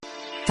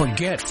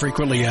Forget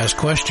frequently asked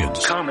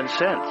questions. Common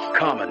sense,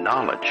 common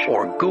knowledge,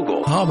 or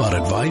Google. How about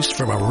advice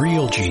from a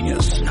real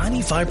genius?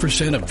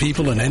 95% of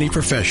people in any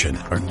profession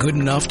are good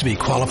enough to be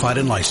qualified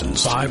and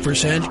licensed.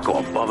 5% go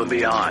above and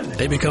beyond.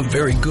 They become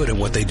very good at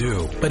what they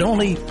do, but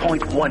only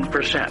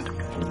 0.1%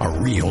 are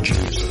real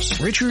geniuses.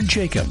 Richard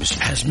Jacobs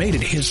has made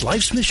it his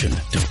life's mission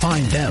to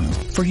find them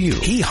for you.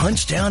 He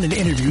hunts down and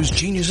interviews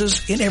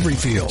geniuses in every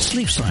field: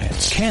 sleep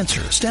science,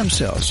 cancer, stem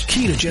cells,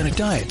 ketogenic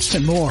diets,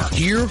 and more.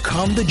 Here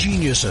come the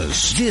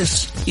geniuses.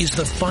 This is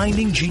the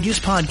Finding Genius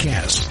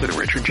Podcast with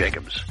Richard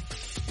Jacobs.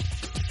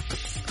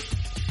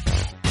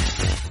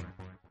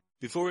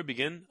 Before we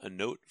begin, a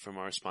note from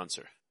our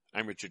sponsor.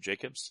 I'm Richard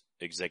Jacobs,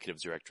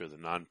 Executive Director of the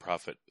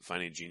nonprofit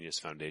Finding Genius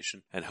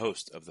Foundation and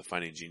host of the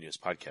Finding Genius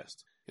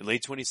Podcast. In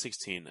late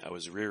 2016, I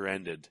was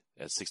rear-ended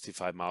at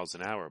 65 miles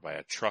an hour by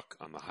a truck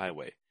on the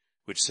highway,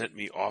 which sent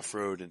me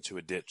off-road into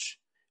a ditch.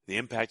 The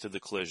impact of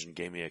the collision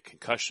gave me a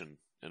concussion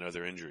and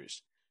other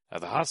injuries.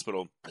 At the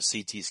hospital, a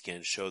CT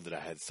scan showed that I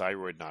had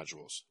thyroid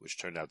nodules, which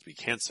turned out to be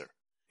cancer.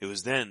 It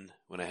was then,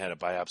 when I had a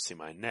biopsy of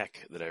my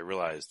neck, that I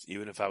realized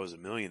even if I was a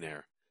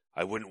millionaire,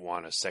 I wouldn't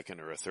want a second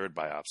or a third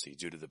biopsy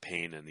due to the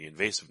pain and the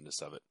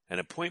invasiveness of it. And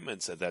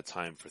appointments at that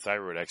time for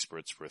thyroid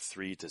experts were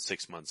 3 to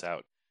 6 months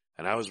out.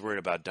 And I was worried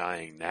about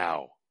dying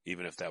now,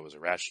 even if that was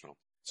irrational.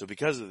 So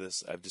because of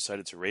this, I've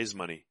decided to raise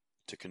money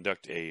to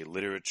conduct a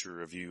literature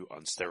review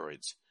on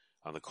steroids,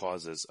 on the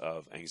causes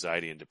of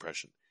anxiety and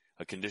depression,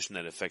 a condition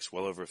that affects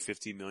well over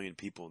 50 million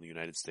people in the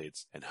United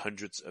States and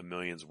hundreds of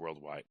millions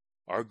worldwide.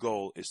 Our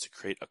goal is to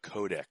create a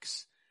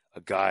codex, a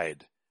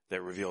guide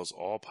that reveals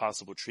all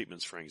possible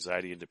treatments for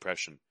anxiety and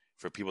depression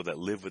for people that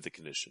live with the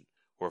condition,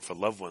 or for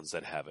loved ones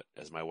that have it,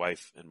 as my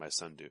wife and my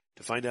son do.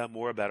 To find out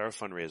more about our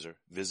fundraiser,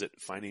 visit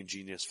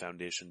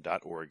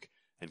findinggeniusfoundation.org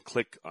and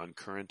click on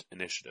current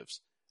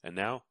initiatives. And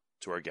now,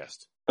 to our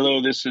guest.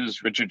 Hello, this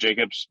is Richard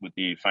Jacobs with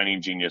the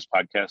Finding Genius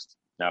podcast,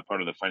 now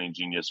part of the Finding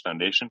Genius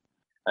Foundation.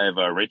 I have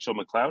Rachel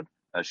McLeod.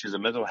 She's a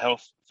mental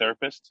health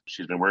therapist.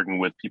 She's been working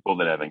with people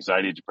that have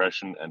anxiety,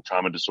 depression, and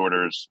trauma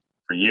disorders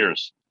for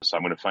years. So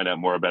I'm going to find out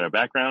more about her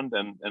background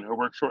and her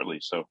work shortly.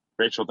 So,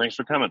 Rachel, thanks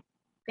for coming.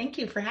 Thank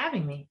you for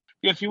having me.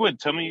 Yeah, if you would,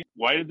 tell me,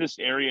 why did this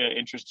area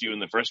interest you in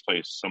the first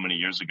place so many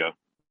years ago?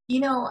 You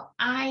know,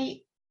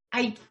 I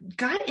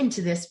got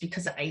into this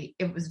because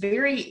it was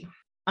very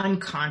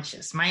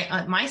unconscious.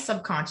 My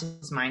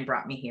subconscious mind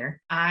brought me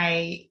here.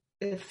 I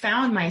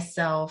found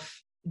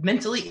myself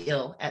mentally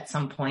ill at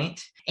some point,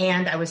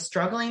 and I was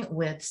struggling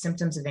with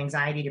symptoms of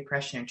anxiety,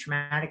 depression, and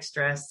traumatic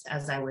stress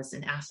as I was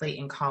an athlete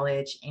in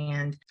college,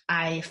 and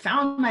I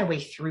found my way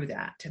through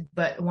that.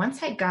 But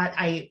once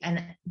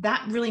and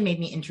that really made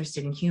me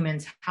interested in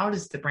humans. How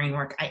does the brain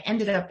work? I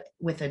ended up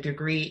with a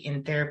degree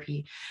in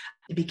therapy,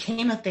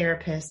 became a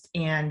therapist,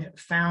 and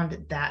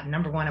found that,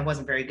 number one, I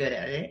wasn't very good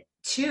at it.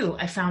 2,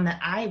 I found that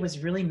I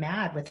was really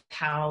mad with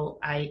how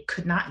I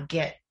could not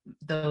get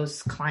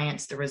those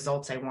clients the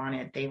results I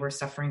wanted. They were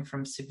suffering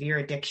from severe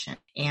addiction,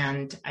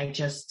 and I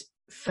just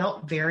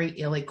felt very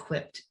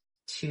ill-equipped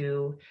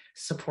to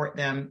support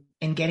them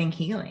in getting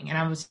healing. And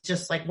I was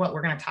just like, what,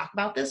 we're going to talk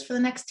about this for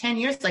the next 10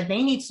 years? Like,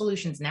 they need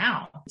solutions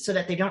now so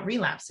that they don't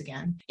relapse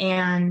again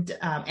and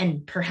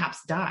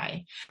perhaps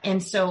die.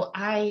 And so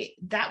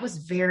that was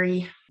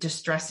very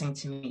distressing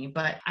to me.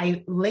 But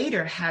I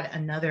later had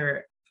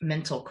another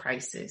mental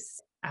crisis.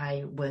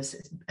 I was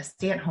a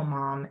stay-at-home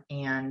mom,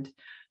 and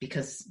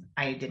because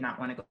I did not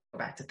want to go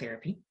back to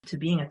therapy, to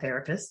being a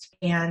therapist.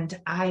 And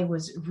I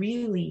was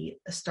really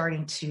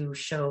starting to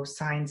show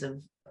signs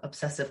of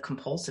obsessive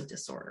compulsive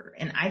disorder.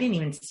 And I didn't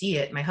even see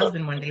it. My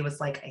husband one day was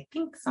like, I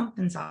think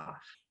something's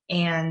off.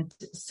 And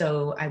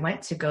so I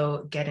went to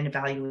go get an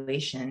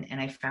evaluation,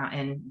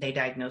 and they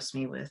diagnosed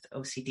me with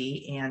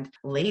OCD. And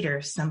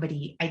later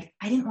I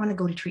didn't want to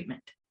go to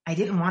treatment. I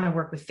didn't want to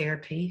work with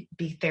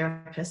be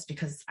therapist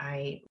because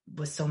I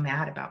was so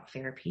mad about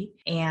therapy.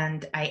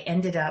 And I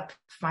ended up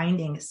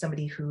finding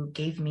somebody who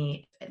gave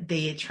me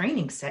the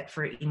training set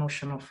for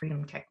emotional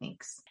freedom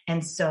techniques.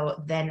 And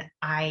so then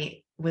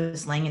I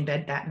was laying in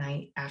bed that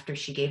night after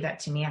she gave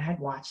that to me. I had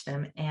watched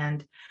them,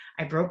 and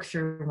I broke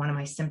through one of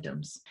my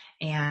symptoms,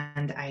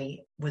 and I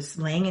was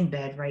laying in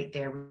bed right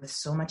there with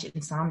so much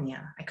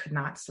insomnia. I could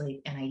not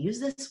sleep. And I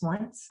used this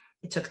once.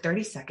 It took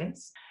 30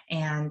 seconds,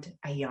 and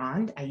I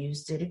yawned. I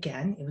used it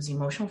again. It was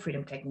emotional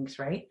freedom techniques,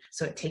 right?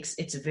 So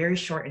it's a very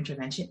short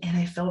intervention, and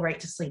I fell right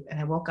to sleep. And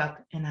I woke up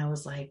and I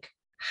was like,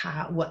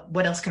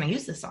 what else can I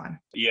use this on?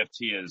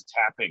 EFT is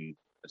tapping,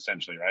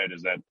 essentially, right?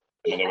 Is that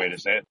another way to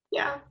say it?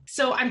 Yeah.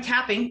 So I'm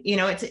tapping,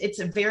 it's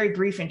a very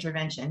brief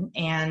intervention,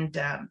 and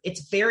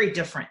it's very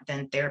different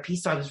than therapy.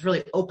 So I was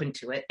really open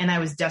to it, and I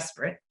was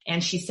desperate.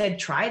 And she said,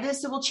 try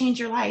this, it will change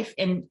your life.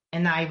 And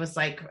I was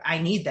like, I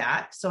need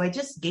that. So I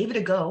just gave it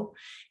a go.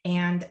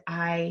 And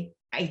I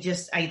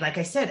like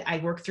I said, I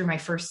worked through my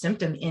first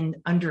symptom in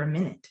under a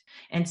minute.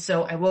 And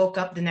so I woke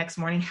up the next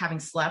morning having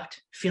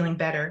slept, feeling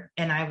better.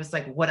 And I was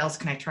like, what else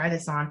can I try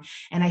this on?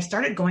 And I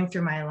started going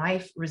through my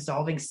life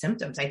resolving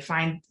symptoms. I'd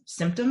find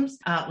symptoms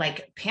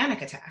like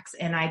panic attacks,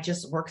 and I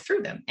just work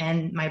through them.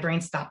 And my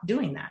brain stopped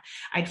doing that.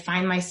 I'd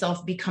find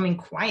myself becoming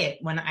quiet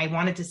when I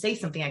wanted to say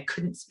something, I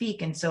couldn't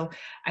speak. And so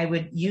I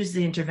would use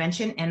the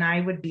intervention and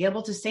I would be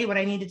able to say what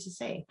I needed to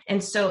say.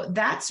 And so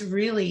that's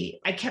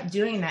really, I kept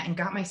doing that and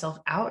got myself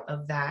out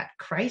of that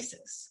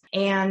crisis.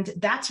 And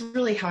that's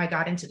really how I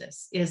got into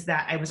this, is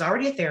that I was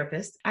already a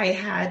therapist. I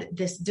had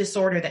this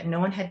disorder that no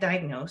one had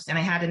diagnosed. And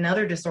I had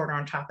another disorder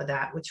on top of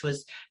that, which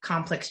was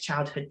complex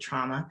childhood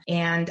trauma.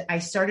 And I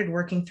started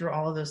working through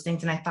all of those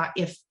things. And I thought,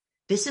 if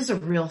this is a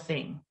real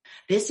thing,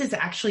 this is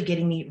actually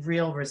getting me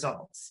real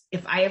results.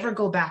 If I ever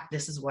go back,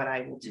 this is what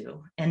I will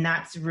do. And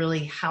that's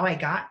really how I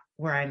got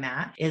where I'm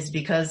at, is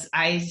because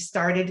I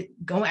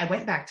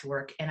went back to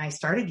work and I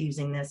started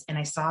using this, and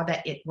I saw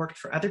that it worked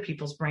for other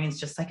people's brains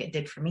just like it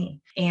did for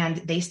me. And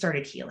they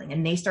started healing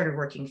and they started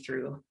working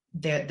through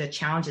the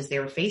challenges they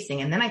were facing.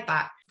 And then I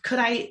thought, could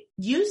I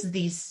use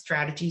these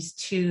strategies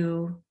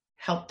to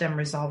help them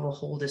resolve a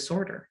whole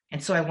disorder?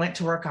 And so I went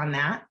to work on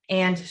that,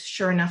 and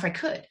sure enough, I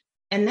could.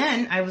 And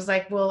then I was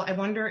like, well, I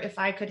wonder if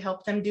I could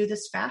help them do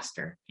this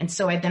faster. And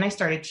so I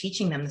started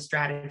teaching them the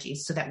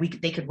strategies so that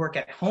they could work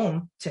at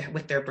home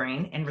with their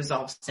brain and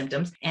resolve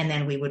symptoms. And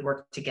then we would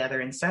work together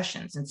in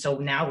sessions. And so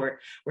now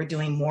we're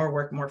doing more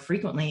work more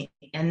frequently.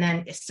 And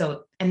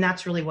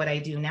that's really what I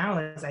do now,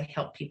 is I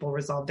help people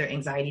resolve their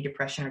anxiety,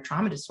 depression, or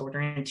trauma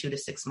disorder in 2 to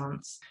 6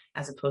 months,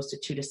 as opposed to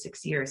 2 to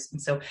 6 years.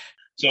 And so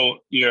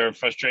your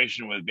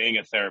frustration with being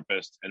a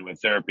therapist and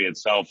with therapy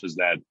itself is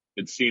that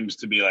it seems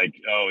to be like,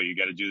 oh, you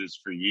got to do this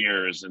for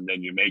years and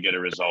then you may get a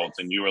result.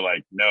 And you were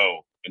like,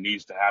 no, it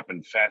needs to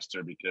happen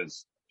faster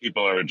because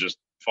people are just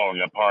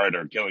falling apart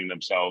or killing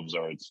themselves,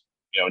 or it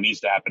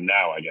needs to happen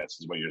now, I guess,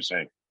 is what you're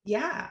saying.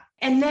 Yeah.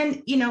 And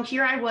then,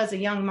 here I was, a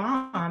young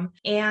mom,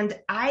 and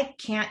I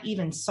can't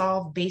even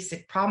solve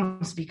basic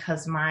problems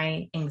because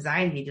my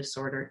anxiety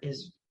disorder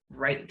is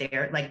right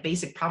there, like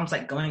basic problems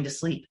like going to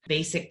sleep,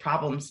 basic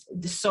problems,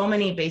 so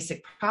many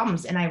basic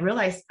problems. And I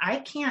realized I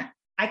can't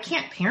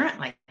parent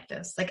like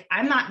this. Like,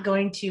 I'm not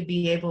going to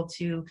be able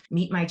to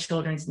meet my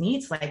children's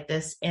needs like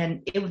this.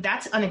 And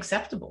that's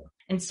unacceptable.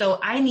 And so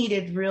I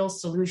needed real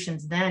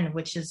solutions then,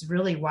 which is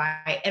really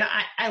why, and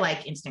I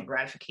like instant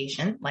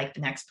gratification like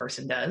the next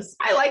person does.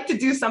 I like to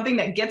do something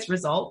that gets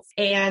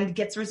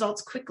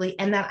results quickly,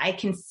 and that I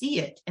can see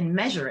it and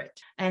measure it.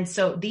 And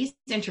so these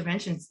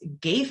interventions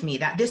gave me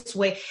that this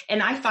way.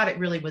 And I thought it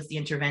really was the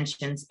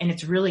interventions, and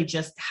it's really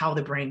just how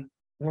the brain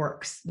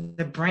works.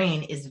 The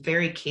brain is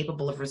very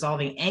capable of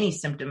resolving any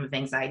symptom of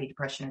anxiety,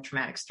 depression, and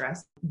traumatic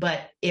stress, but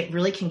it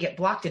really can get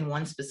blocked in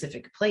one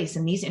specific place.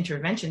 And these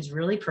interventions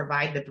really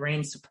provide the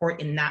brain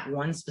support in that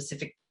one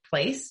specific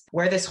place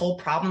where this whole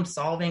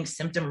problem-solving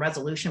symptom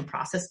resolution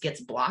process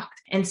gets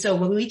blocked. And so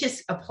when we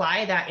just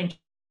apply that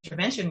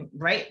intervention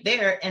right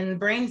there, and the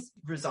brain's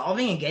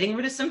resolving and getting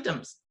rid of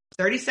symptoms,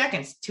 30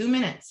 seconds, 2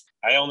 minutes.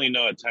 I only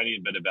know a tiny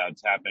bit about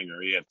tapping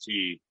or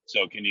EFT.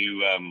 So can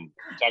you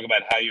talk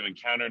about how you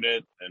encountered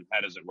it and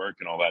how does it work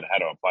and all that, how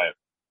to apply it?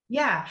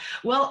 Yeah.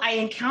 Well, I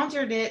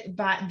encountered it,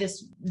 but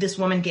this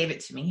woman gave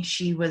it to me.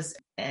 She was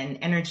an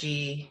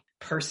energy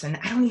person.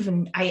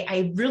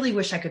 I really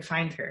wish I could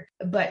find her,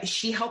 but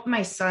she helped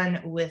my son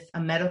with a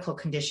medical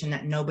condition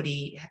that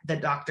the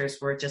doctors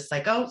were just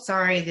like, oh,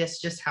 sorry, this is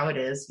just how it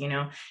is.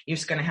 You're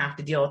just going to have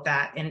to deal with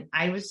that. And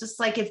I was just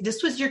like, if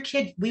this was your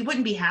kid, we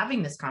wouldn't be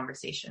having this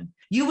conversation.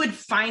 You would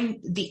find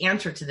the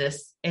answer to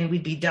this and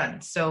we'd be done.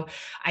 So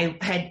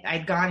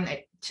I'd gone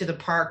to the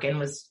park and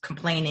was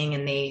complaining,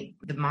 and the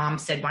mom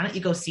said, why don't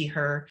you go see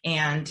her?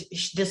 And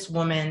this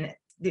woman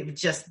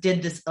just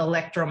did this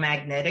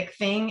electromagnetic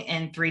thing.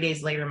 And 3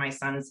 days later, my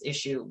son's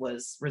issue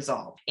was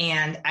resolved.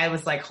 And I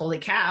was like, holy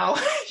cow,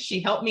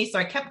 she helped me. So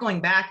I kept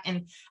going back,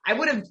 and I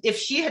would have, if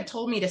she had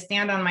told me to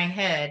stand on my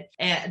head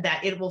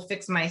that it will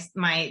fix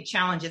my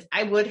challenges,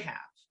 I would have.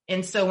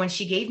 And so when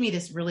she gave me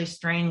this really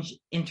strange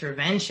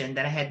intervention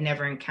that I had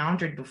never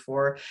encountered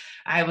before,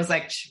 I was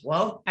like,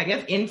 well, I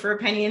guess in for a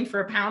penny, in for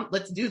a pound,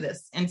 let's do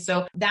this. And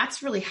so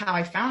that's really how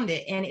I found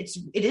it. And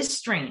it is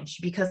strange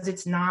because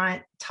it's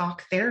not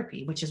talk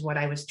therapy, which is what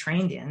I was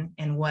trained in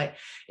and what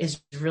is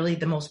really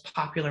the most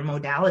popular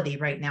modality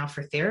right now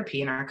for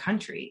therapy in our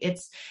country.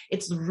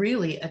 It's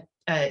really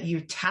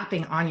you're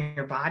tapping on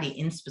your body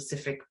in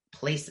specific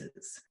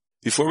places.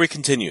 Before we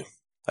continue,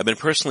 I've been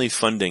personally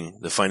funding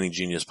the Finding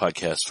Genius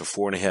podcast for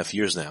 4.5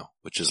 years now,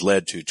 which has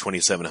led to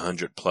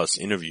 2,700 plus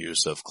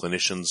interviews of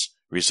clinicians,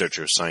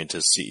 researchers,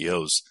 scientists,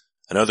 CEOs,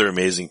 and other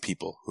amazing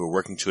people who are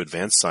working to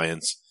advance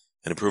science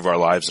and improve our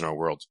lives and our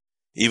world.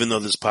 Even though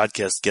this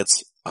podcast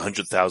gets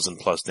 100,000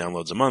 plus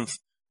downloads a month,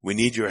 we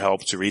need your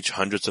help to reach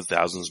hundreds of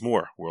thousands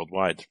more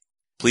worldwide.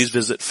 Please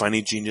visit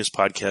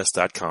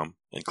findinggeniuspodcast.com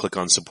and click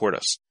on Support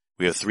Us.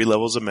 We have 3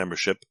 levels of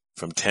membership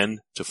from $10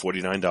 to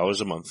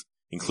 $49 a month,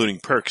 including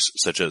perks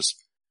such as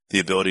the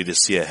ability to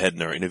see ahead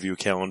in our interview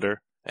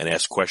calendar, and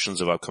ask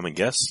questions of upcoming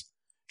guests,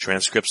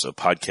 transcripts of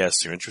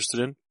podcasts you're interested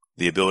in,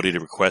 the ability to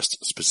request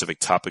specific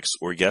topics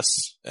or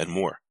guests, and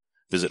more.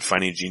 Visit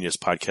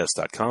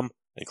findinggeniuspodcast.com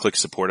and click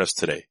support us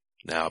today.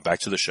 Now back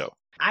to the show.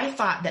 I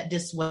thought that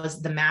this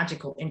was the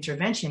magical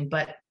intervention,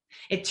 but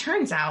it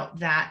turns out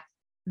that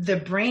the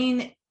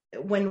brain,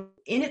 when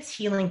in its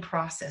healing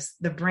process,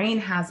 the brain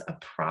has a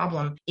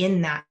problem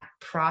in that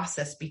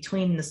process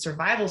between the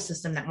survival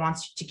system that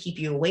wants to keep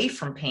you away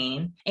from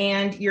pain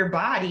and your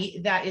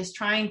body that is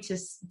trying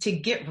to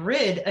get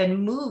rid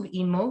and move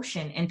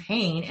emotion and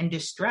pain and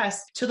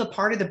distress to the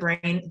part of the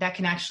brain that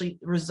can actually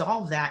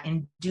resolve that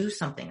and do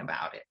something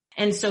about it.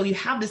 And so you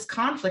have this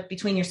conflict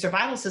between your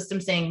survival system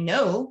saying,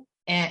 no,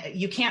 and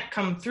you can't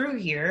come through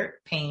here,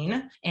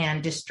 pain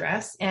and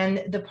distress,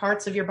 and the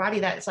parts of your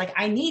body that it's like,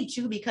 I need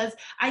to, because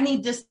I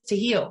need this to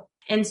heal.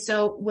 And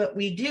so what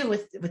we do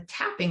with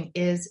tapping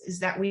is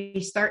that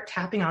we start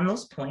tapping on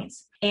those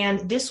points.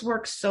 And this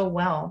works so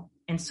well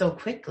and so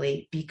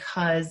quickly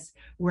because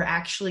we're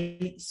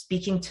actually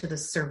speaking to the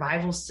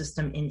survival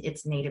system in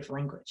its native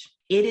language.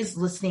 It is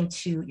listening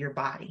to your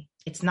body.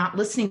 It's not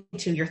listening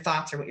to your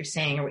thoughts or what you're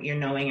saying or what you're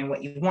knowing and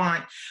what you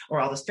want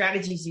or all the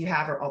strategies you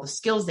have or all the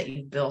skills that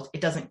you've built. It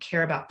doesn't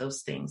care about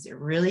those things. It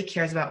really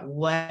cares about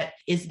what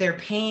is there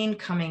pain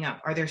coming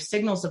up? Are there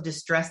signals of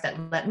distress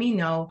that let me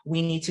know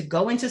we need to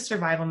go into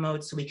survival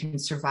mode so we can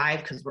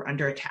survive because we're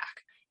under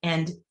attack?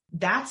 And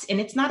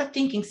it's not a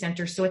thinking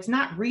center. So it's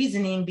not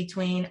reasoning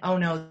between, oh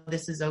no,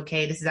 this is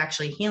okay. This is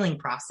actually a healing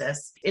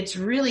process. It's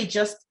really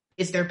just,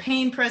 is there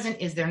pain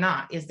present? Is there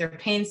not? Is there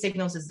pain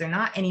signals? Is there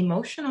not? And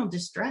emotional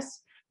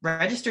distress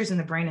registers in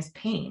the brain as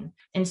pain.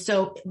 And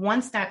so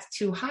once that's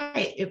too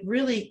high, it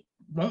really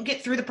won't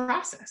get through the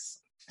process.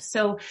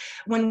 So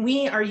when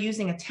we are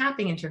using a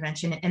tapping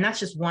intervention, and that's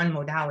just one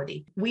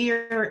modality,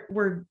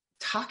 we're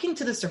talking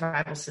to the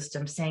survival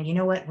system saying, you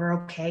know what,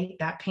 we're okay.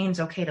 That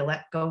pain's okay to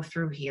let go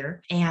through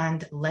here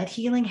and let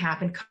healing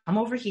happen. Come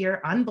over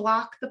here,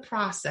 unblock the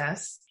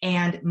process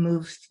and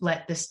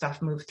let this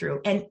stuff move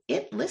through. And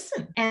it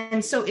listened.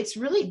 And so it's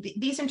really,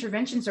 these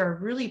interventions are a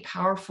really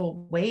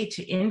powerful way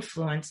to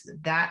influence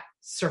that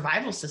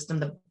survival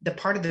system, the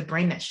part of the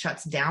brain that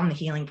shuts down the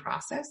healing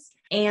process.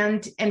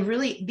 And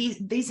really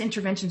these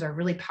interventions are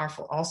really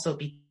powerful also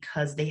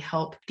because they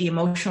help the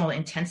emotional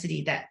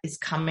intensity that is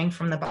coming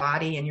from the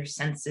body and your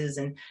senses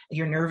and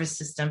your nervous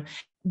system.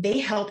 They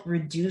help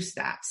reduce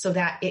that so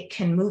that it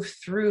can move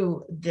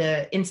through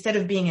instead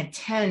of being a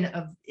 10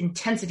 of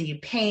intensity,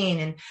 pain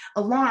and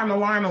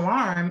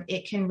alarm,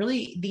 it can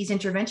really, these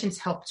interventions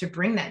help to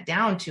bring that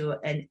down to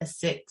a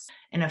 6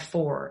 and a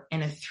 4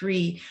 and a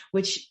 3,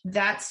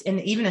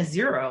 and even a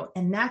 0.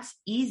 And that's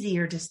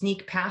easier to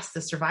sneak past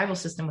the survival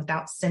system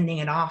without sending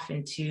it off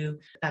into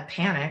a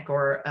panic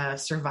or a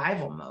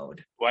survival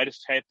mode. Why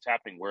does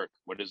tapping work?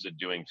 What is it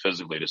doing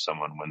physically to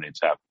someone when they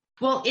tap?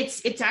 Well,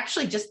 it's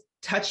actually just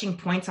touching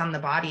points on the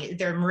body.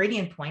 They're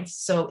meridian points.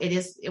 So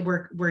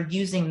we're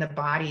using the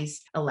body's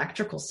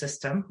electrical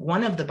system,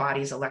 one of the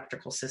body's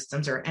electrical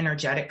systems or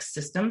energetic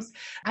systems.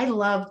 I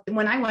loved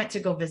when I went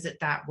to go visit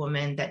that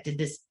woman that did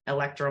this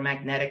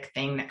electromagnetic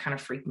thing that kind of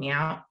freaked me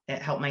out.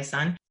 It helped my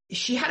son.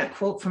 She had a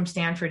quote from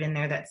Stanford in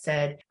there that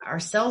said, our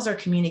cells are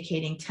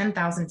communicating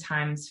 10,000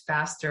 times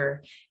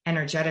faster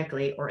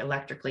energetically or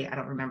electrically. I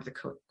don't remember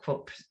the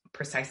quote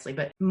precisely,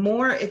 but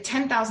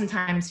 10,000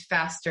 times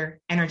faster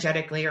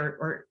energetically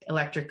or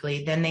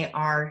electrically than they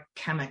are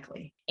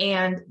chemically.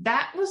 And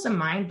that was a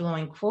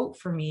mind-blowing quote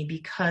for me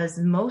because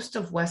most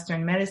of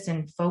Western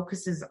medicine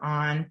focuses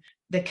on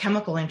the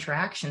chemical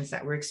interactions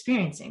that we're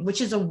experiencing,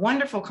 which is a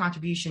wonderful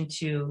contribution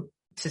to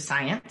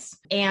science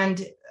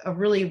and a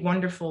really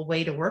wonderful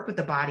way to work with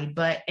the body,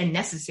 and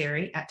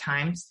necessary at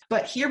times.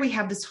 But here we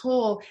have this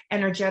whole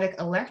energetic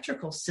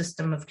electrical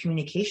system of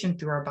communication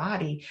through our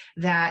body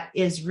that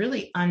is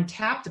really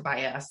untapped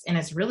by us. And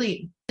it's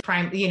really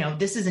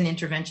this is an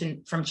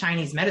intervention from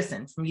Chinese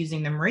medicine, from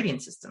using the meridian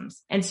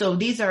systems. And so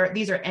these are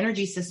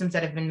energy systems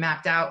that have been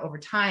mapped out over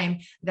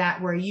time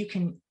where you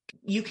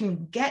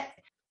can get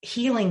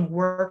healing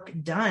work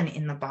done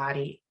in the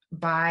body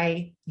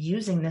by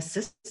using this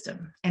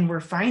system. And we're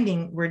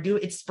finding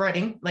it's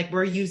spreading, like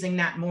we're using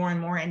that more and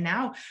more. And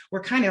now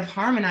we're kind of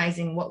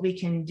harmonizing what we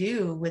can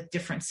do with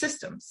different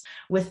systems,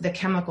 with the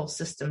chemical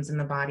systems in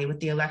the body, with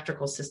the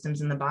electrical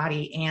systems in the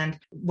body. And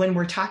when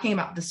we're talking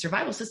about the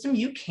survival system,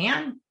 you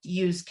can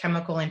use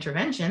chemical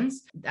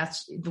interventions.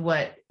 That's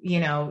what,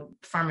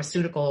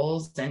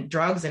 pharmaceuticals and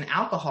drugs and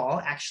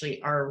alcohol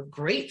actually are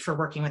great for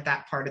working with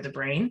that part of the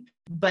brain.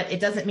 But it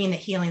doesn't mean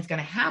that healing is going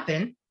to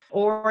happen,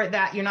 or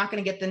that you're not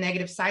going to get the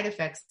negative side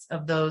effects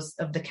of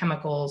the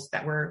chemicals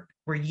that we're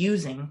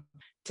using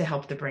to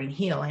help the brain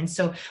heal. And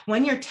so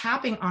when you're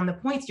tapping on the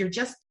points,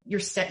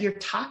 you're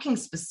talking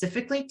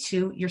specifically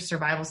to your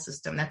survival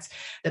system. That's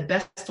the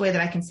best way that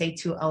I can say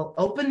to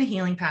open the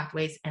healing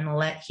pathways and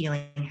let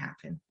healing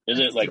happen. Is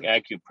it like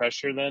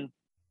acupressure then?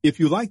 If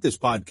you like this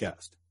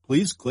podcast,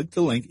 please click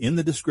the link in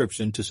the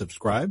description to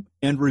subscribe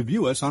and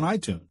review us on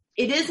iTunes.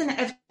 It is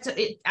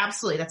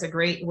absolutely. That's a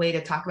great way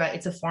to talk about it.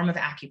 It's a form of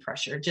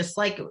acupressure, just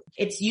like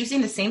it's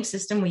using the same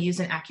system we use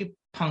in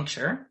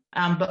acupuncture,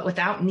 but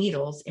without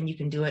needles, and you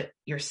can do it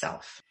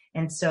yourself.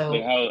 And so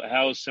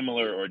how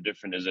similar or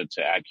different is it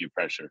to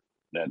acupressure,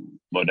 that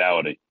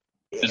modality?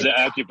 Is it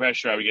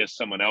acupressure? I would guess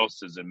someone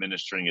else is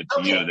administering it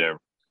to you. They're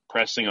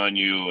pressing on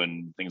you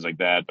and things like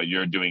that, but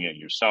you're doing it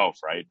yourself,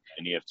 right?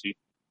 In EFT?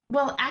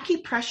 Well,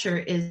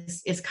 acupressure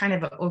is kind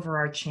of an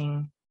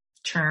overarching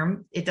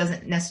term. It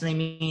doesn't necessarily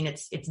mean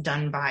it's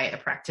done by a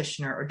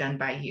practitioner or done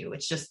by you.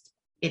 It's just,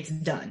 it's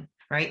done,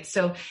 right?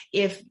 So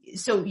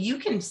you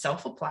can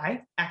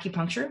self-apply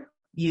acupuncture.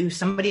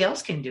 Somebody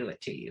else can do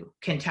it to you,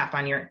 can tap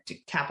on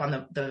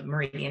the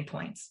meridian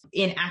points.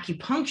 In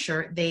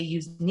acupuncture, they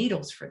use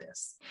needles for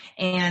this.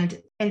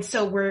 And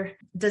so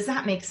does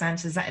that make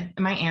sense?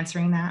 Am I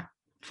answering that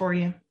for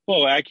you?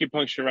 Well,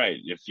 acupuncture, right.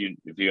 If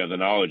you have the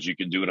knowledge, you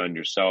can do it on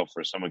yourself,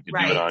 or someone could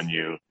do it on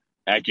you.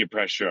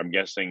 Acupressure, I'm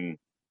guessing,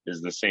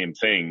 is the same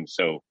thing.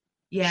 So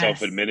yes.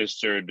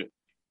 Self-administered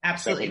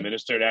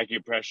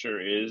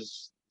acupressure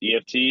is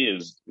EFT.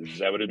 Is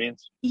that what it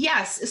means?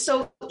 Yes.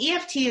 So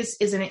EFT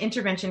is an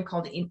intervention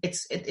called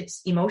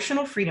it's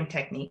emotional freedom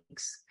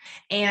techniques,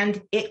 and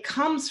it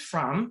comes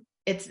from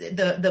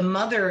the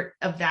mother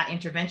of that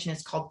intervention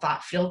is called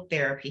thought field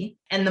therapy,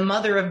 and the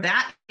mother of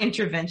that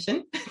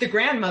intervention, the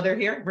grandmother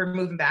here, we're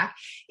moving back,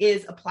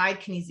 is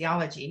applied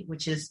kinesiology,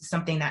 which is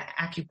something that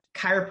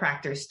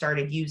chiropractors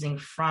started using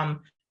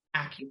from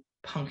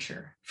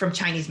acupuncture, from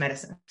Chinese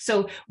medicine.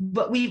 So,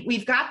 but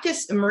we've got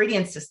this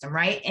meridian system,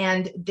 right?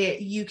 And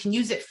you can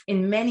use it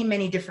in many,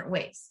 many different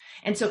ways.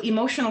 And so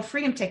emotional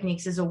freedom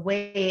techniques is a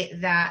way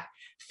that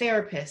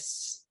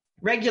therapists,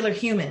 regular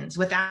humans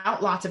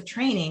without lots of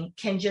training,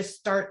 can just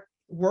start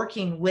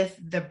working with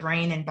the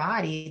brain and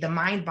body, the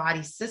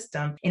mind-body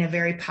system, in a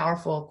very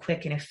powerful,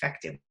 quick, and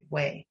effective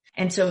way.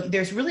 And so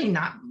there's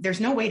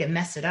no way to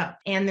mess it up.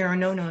 And there are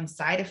no known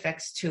side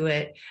effects to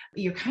it.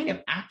 You're kind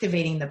of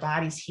activating the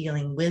body's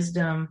healing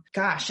wisdom.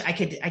 Gosh, I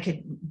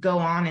could go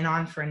on and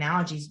on for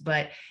analogies,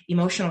 but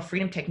emotional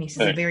freedom techniques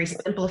is a very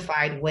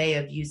simplified way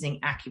of using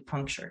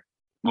acupuncture.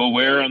 Well,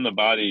 where on the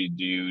body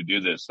do you do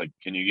this? Like,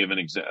 can you give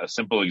a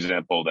simple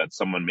example that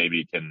someone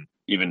maybe can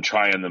even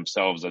try on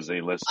themselves as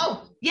they listen?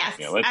 Oh, yes.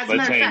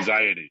 Let's say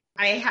anxiety.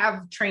 I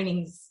have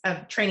training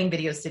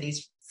video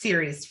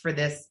series for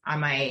this on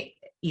my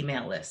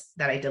email list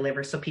that I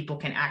deliver, so people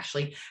can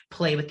actually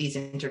play with these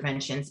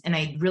interventions. And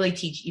I really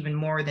teach even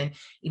more than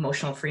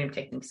emotional freedom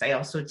techniques. I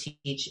also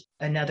teach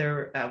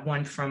another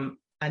one from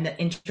an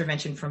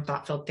intervention from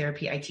thought field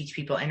therapy. I teach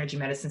people energy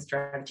medicine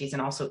strategies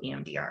and also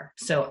EMDR.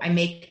 So I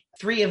make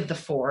 3 of the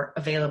 4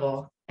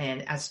 available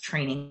and as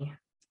training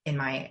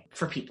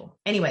for people.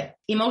 Anyway,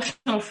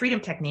 emotional freedom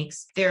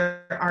techniques,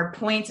 there are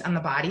points on the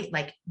body,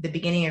 like the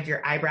beginning of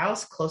your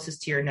eyebrows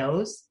closest to your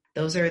nose.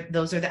 Those are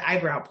the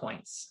eyebrow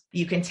points.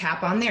 You can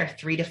tap on there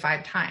 3 to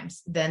 5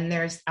 times. Then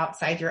there's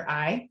outside your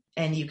eye,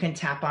 and you can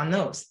tap on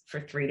those for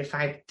 3 to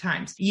 5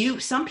 times.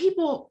 Some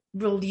people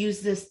will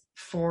use this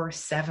for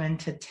 7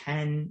 to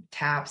 10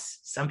 taps.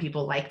 Some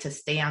people like to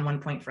stay on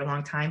one point for a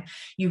long time.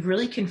 You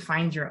really can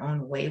find your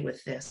own way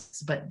with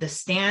this, but the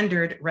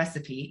standard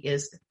recipe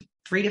is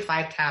 3 to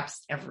 5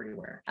 taps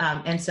everywhere.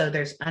 And so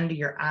there's under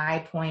your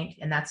eye point,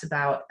 and that's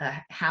about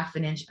a half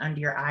an inch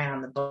under your eye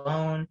on the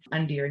bone,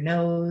 under your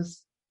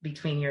nose,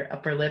 between your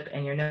upper lip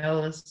and your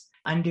nose,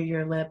 under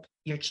your lip,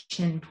 your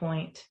chin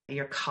point,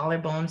 your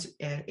collarbones.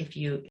 If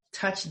you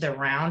touch the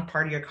round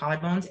part of your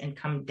collarbones and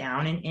come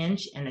down an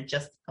inch and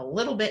adjust a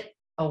little bit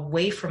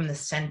away from the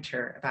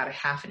center, about a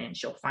half an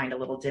inch, you'll find a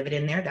little divot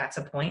in there. That's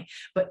a point.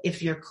 But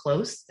if you're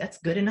close, that's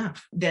good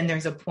enough. Then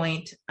there's a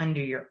point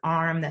under your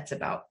arm that's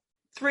about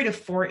 3 to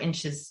 4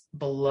 inches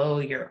below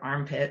your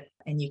armpit,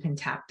 and you can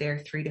tap there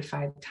 3 to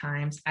 5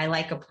 times. I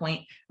like a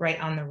point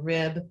right on the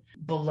rib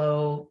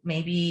below,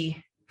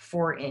 maybe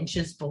 4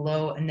 inches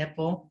below a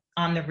nipple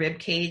on the rib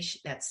cage.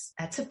 That's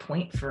a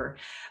point for,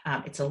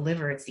 it's a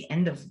liver. It's the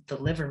end of the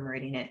liver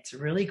meridian. It's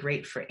really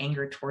great for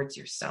anger towards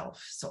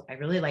yourself. So I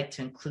really like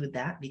to include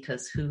that,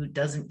 because who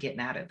doesn't get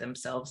mad at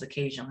themselves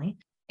occasionally?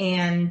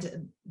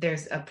 And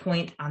there's a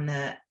point on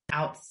the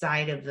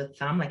outside of the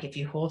thumb. Like if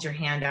you hold your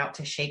hand out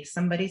to shake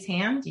somebody's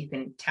hand, you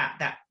can tap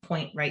that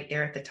point right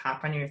there at the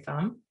top on your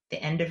thumb, the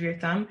end of your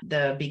thumb,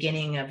 the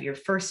beginning of your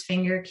first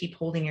finger. Keep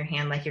holding your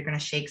hand like you're going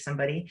to shake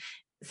somebody's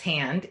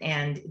hand,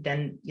 and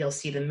then you'll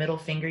see the middle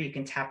finger. You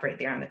can tap right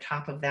there on the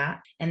top of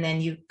that, and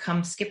then you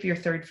skip your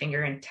third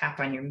finger and tap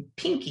on your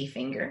pinky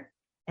finger,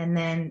 and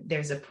then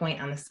there's a point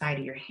on the side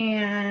of your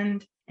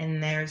hand,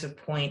 and there's a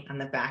point on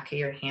the back of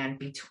your hand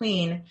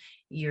between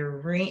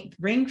your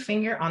ring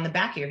finger on the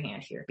back of your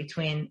hand here,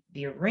 between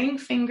your ring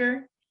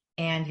finger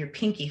and your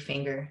pinky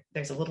finger.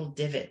 There's a little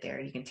divot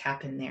there. You can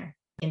tap in there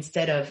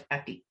instead of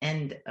at the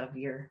end of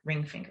your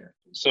ring finger.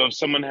 So if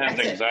someone has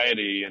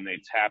anxiety and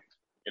they tap,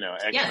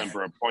 X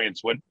number of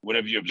points, what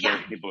have you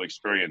observed people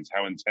experience?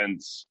 How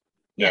intense,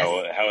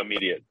 how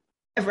immediate?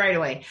 Right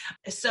away.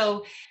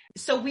 So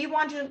we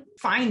want to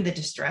find the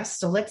distress.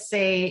 So let's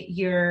say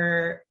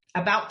you're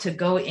about to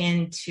go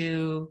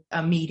into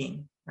a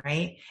meeting,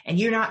 right? And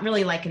you're not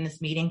really liking this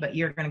meeting, but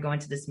you're going to go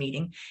into this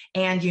meeting,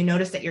 and you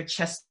notice that your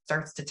chest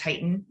starts to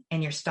tighten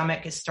and your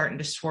stomach is starting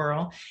to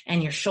swirl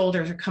and your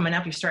shoulders are coming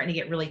up. You're starting to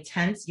get really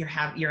tense.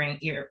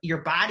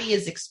 Your body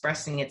is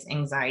expressing its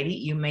anxiety.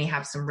 You may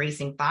have some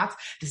racing thoughts.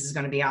 This is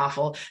going to be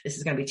awful. This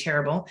is going to be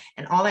terrible.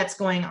 And all that's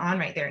going on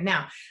right there.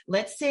 Now,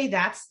 let's say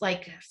that's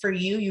like for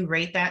you, you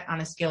rate that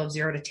on a scale of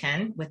 0 to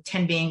 10, with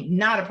 10 being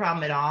not a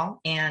problem at all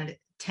and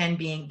 10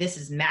 being this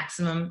is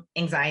maximum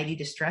anxiety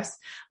distress.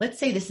 Let's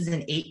say this is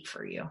an 8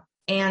 for you.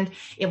 And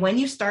when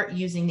you start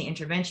using the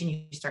intervention,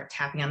 you start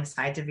tapping on the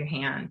sides of your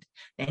hand.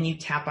 Then you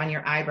tap on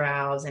your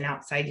eyebrows and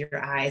outside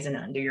your eyes and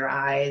under your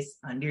eyes,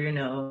 under your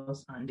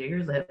nose, under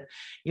your lip,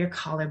 your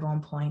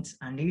collarbone points,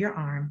 under your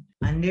arm,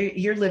 under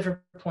your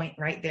liver point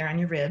right there on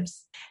your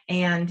ribs,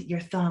 and your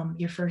thumb,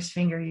 your first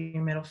finger,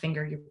 your middle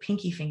finger, your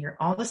pinky finger.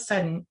 All of a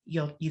sudden,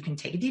 you can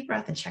take a deep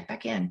breath and check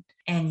back in,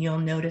 and you'll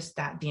notice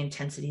that the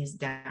intensity is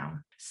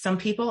down. Some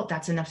people,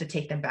 that's enough to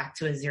take them back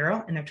to a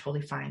 0 and they're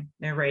totally fine.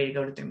 They're ready to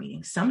go to their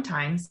meeting.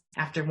 Sometimes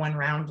after one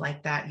round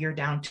like that, you're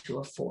down to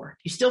a 4.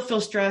 You still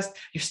feel stressed.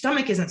 Your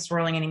stomach isn't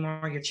swirling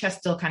anymore. Your chest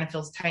still kind of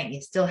feels tight and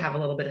you still have a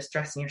little bit of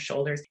stress in your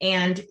shoulders,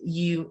 and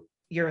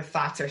your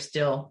thoughts are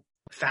still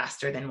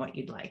faster than what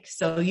you'd like.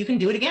 So you can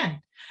do it again.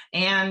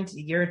 And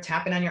you're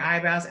tapping on your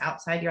eyebrows,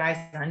 outside your eyes,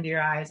 under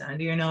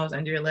your nose,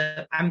 under your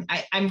lip.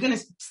 I'm going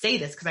to say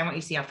this because I want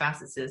you to see how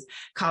fast this is.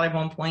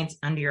 Collarbone points,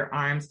 under your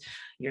arms,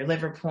 your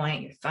liver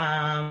point, your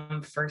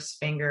thumb, first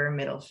finger,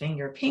 middle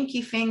finger,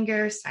 pinky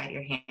finger, side of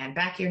your hand,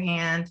 back of your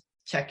hand,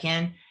 check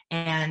in.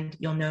 And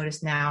you'll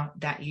notice now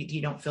that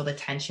you don't feel the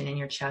tension in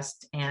your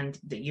chest and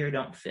that you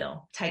don't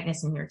feel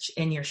tightness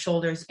in your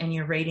shoulders, and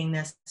you're rating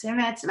this.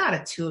 And it's about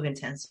a 2 of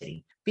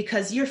intensity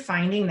because you're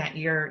finding that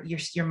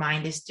your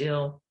mind is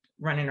still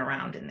running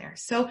around in there.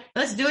 So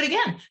let's do it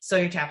again. So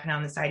you're tapping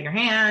on the side of your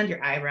hand,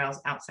 your eyebrows,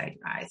 outside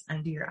your eyes,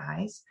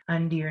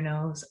 under your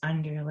nose,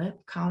 under your lip,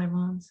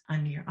 collarbones,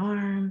 under your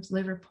arms,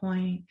 liver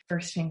point,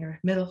 first finger,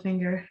 middle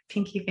finger,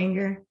 pinky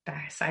finger,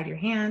 back side of your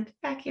hand,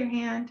 back of your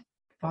hand.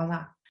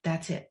 Voila.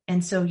 That's it.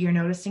 And so you're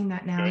noticing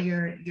that now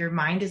your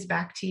mind is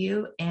back to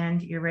you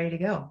and you're ready to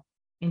go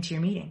into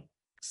your meeting.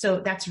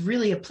 So that's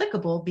really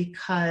applicable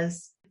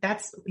because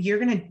your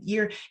brain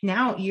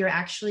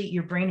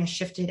has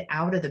shifted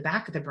out of the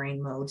back of the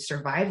brain mode,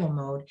 survival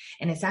mode.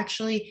 And it's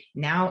actually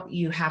now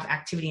you have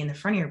activity in the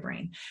front of your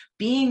brain.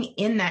 Being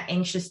in that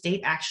anxious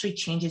state actually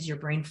changes your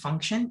brain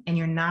function, and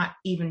your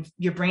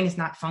brain is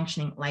not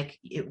functioning like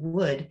it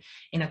would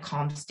in a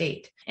calm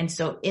state. And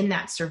so in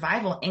that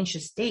survival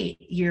anxious state,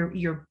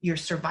 your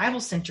survival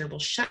center will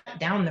shut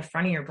down the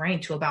front of your brain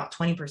to about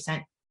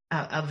 20%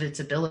 of its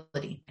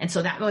ability. And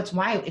so that's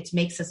why it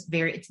makes us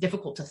it's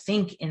difficult to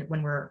think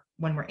when we're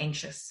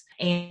anxious.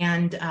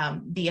 And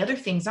the other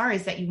things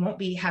is that you won't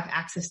have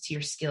access to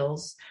your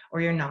skills or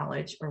your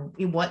knowledge or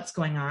what's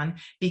going on,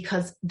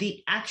 because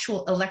the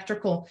actual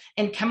electrical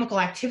and chemical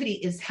activity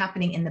is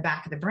happening in the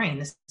back of the brain.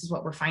 This is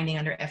what we're finding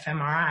under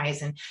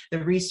fMRIs and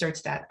the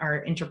research that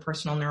our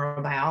interpersonal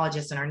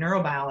neurobiologists and our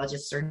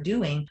neurobiologists are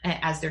doing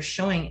as they're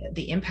showing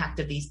the impact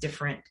of these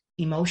different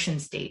emotion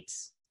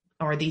states,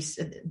 or these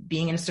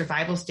being in a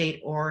survival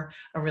state or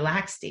a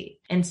relaxed state.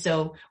 And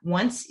so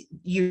once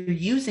you're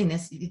using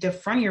this, the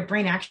front of your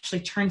brain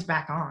actually turns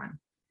back on.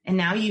 And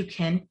now you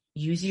can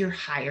use your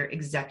higher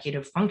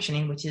executive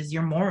functioning, which is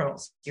your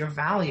morals, your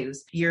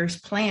values, your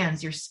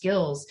plans, your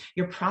skills,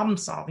 your problem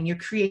solving, your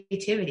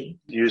creativity.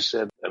 You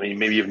said,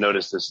 maybe you've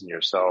noticed this in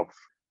yourself.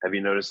 Have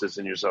you noticed this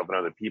in yourself and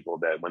other people,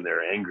 that when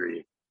they're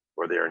angry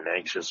or they're in an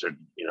anxious or,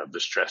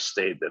 distressed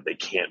state, that they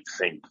can't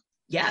think?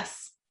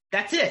 Yes,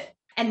 that's it.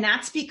 And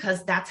that's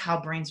because that's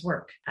how brains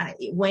work.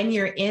 When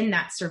you're in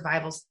that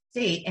survival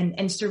state,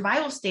 and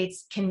survival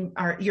states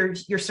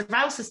your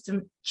survival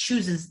system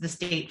chooses the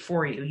state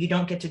for you. You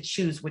don't get to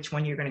choose which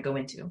one you're going to go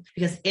into,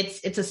 because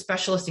it's a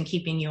specialist in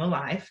keeping you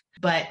alive,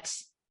 but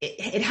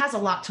it has a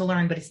lot to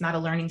learn, but it's not a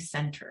learning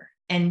center.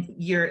 And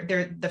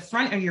the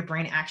front of your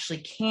brain actually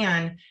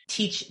can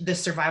teach the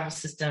survival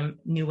system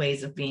new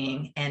ways of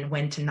being and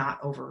when to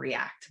not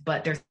overreact.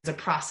 But there's a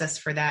process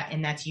for that,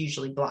 and that's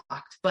usually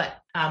blocked. But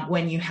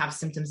when you have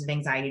symptoms of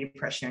anxiety,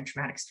 depression, and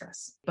traumatic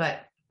stress.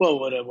 Well,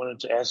 what I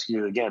wanted to ask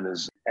you again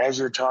is, as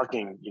you're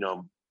talking,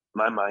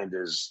 my mind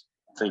is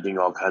thinking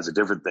all kinds of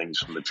different things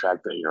from the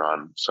track that you're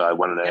on. So I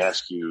wanted to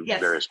ask you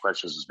various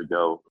questions as we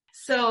go.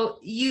 So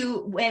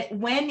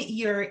when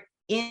you're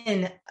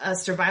in a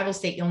survival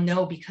state, you'll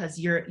know because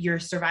your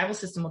survival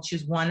system will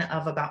choose one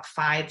of about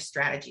 5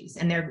 strategies,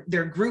 and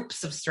they're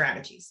groups of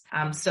strategies.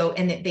 And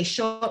they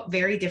show up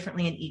very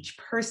differently in each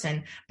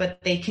person,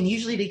 but they can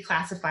usually be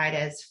classified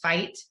as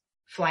fight,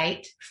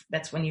 flight.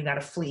 That's when you got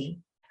to flee.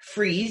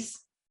 Freeze,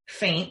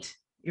 faint.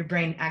 Your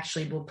brain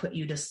actually will put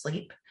you to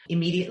sleep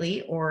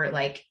immediately or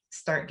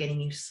start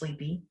getting you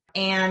sleepy.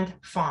 And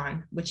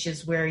fawn, which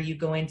is where you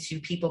go into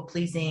people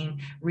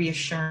pleasing,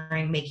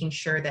 reassuring, making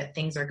sure that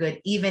things are good,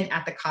 even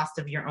at the cost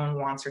of your own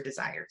wants or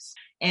desires.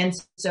 And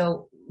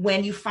so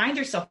when you find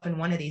yourself in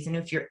one of these, and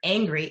if you're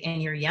angry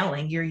and you're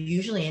yelling, you're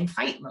usually in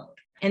fight mode.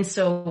 And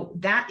so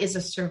that is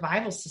a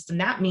survival system.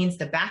 That means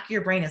the back of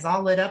your brain is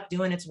all lit up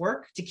doing its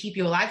work to keep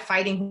you alive,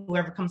 fighting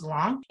whoever comes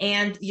along.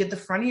 And the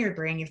front of your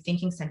brain, your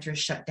thinking center is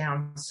shut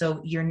down.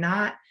 So you're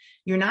not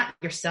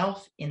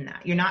yourself in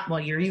that. You're not, well,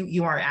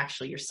 you are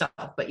actually yourself,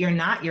 but you're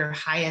not your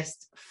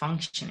highest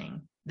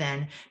functioning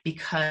then,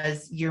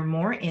 because you're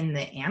more in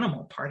the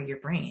animal part of your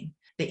brain,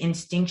 the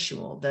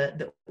instinctual,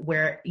 the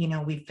where,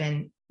 we've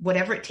been,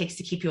 whatever it takes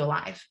to keep you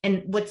alive.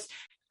 And what's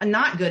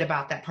not good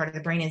about that part of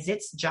the brain is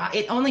its job.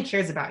 It only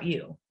cares about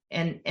you.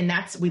 And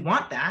we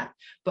want that,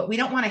 but we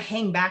don't want to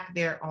hang back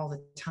there all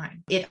the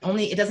time. It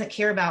doesn't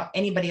care about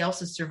anybody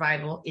else's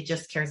survival. It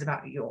just cares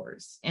about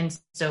yours. And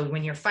so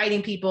when you're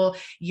fighting people,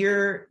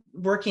 you're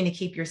working to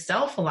keep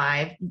yourself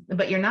alive,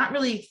 but you're not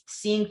really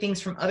seeing things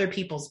from other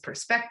people's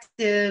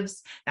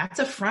perspectives. That's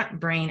a front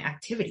brain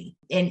activity.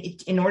 And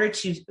in order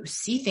to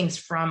see things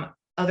from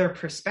other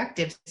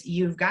perspectives,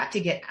 you've got to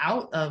get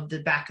out of the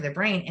back of the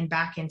brain and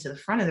back into the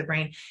front of the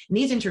brain. And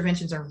these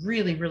interventions are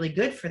really, really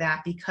good for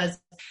that, because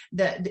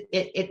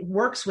it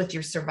works with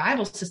your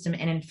survival system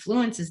and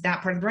influences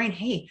that part of the brain.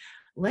 Hey,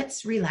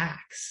 let's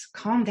relax,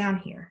 calm down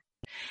here.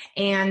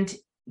 And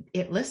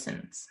it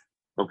listens.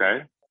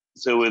 Okay.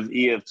 So with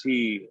EFT,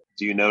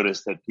 do you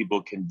notice that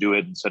people can do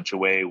it in such a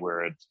way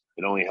where it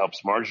only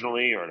helps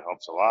marginally or it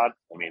helps a lot?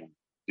 I mean,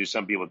 do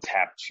some people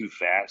tap too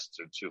fast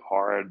or too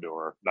hard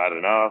or not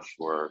enough?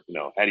 Or,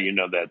 how do you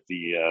know that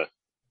you're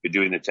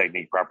doing the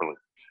technique properly?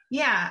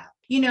 Yeah.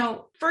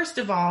 First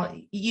of all,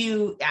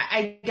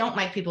 I don't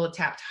like people to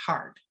tap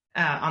hard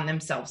on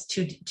themselves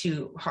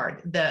too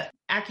hard.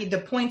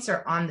 The points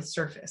are on the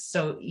surface,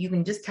 so you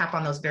can just tap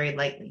on those very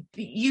lightly.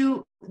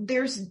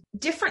 There's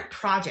different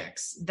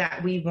projects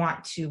that we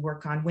want to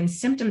work on. When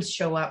symptoms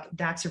show up,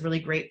 that's a really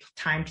great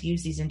time to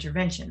use these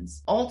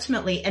interventions.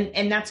 Ultimately,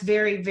 and that's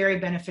very, very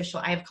beneficial.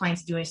 I have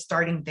clients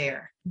starting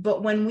there.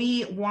 But when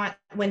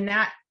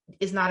that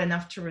is not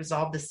enough to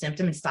resolve the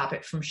symptom and stop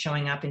it from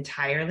showing up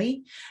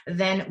entirely,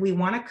 then we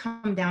want to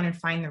come down and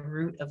find the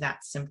root of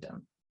that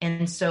symptom.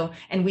 And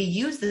we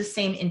use the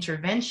same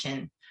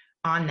intervention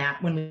on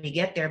that when we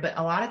get there, but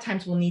a lot of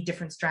times we'll need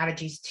different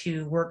strategies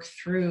to work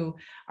through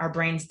our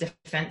brain's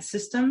defense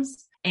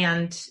systems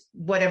and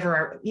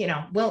whatever,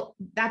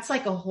 that's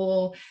like a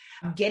whole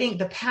getting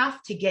the path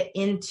to get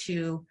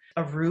into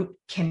a root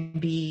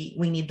we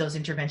need those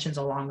interventions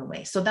along the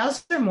way. So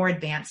those are more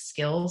advanced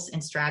skills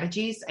and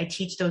strategies. I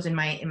teach those in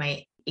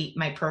my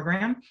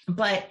program,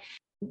 but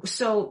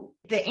so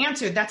the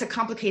answer, that's a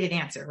complicated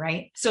answer,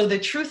 right? So the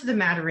truth of the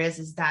matter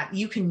is that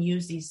you can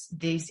use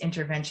these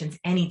interventions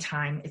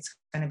anytime. It's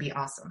going to be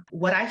awesome.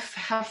 What I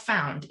have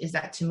found is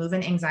that to move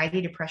an anxiety,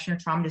 depression, or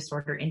trauma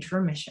disorder into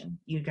remission,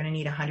 you're going to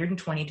need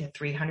 120 to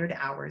 300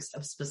 hours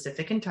of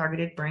specific and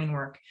targeted brain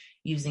work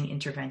using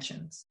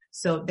interventions.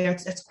 So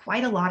that's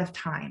quite a lot of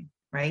time,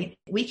 right?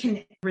 We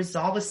can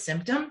resolve a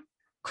symptom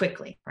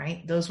quickly,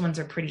 right? Those ones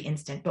are pretty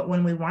instant. But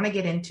when we want to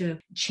get into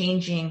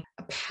changing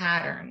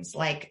patterns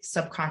like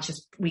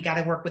subconscious, we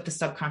got to work with the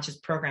subconscious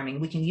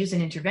programming. We can use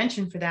an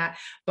intervention for that,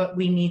 but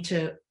we need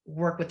to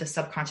work with the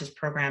subconscious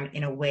program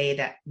in a way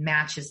that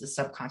matches the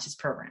subconscious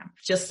program.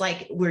 Just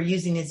like we're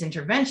using these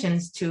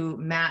interventions to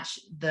match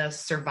the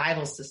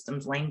survival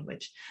system's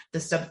language.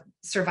 The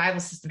survival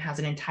system has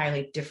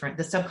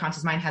the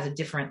subconscious mind has a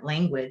different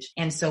language.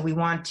 And so we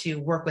want to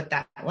work with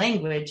that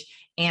language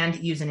and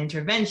use an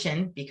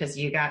intervention, because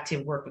you got to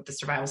work with the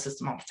survival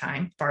system all the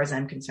time, as far as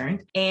I'm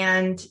concerned.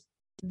 And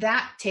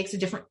that takes a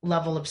different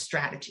level of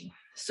strategy.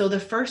 So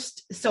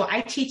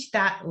I teach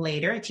that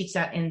later. I teach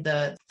that in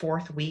the third and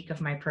fourth week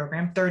of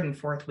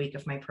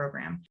my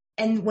program.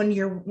 And when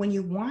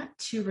you want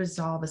to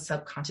resolve a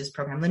subconscious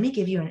program, let me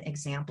give you an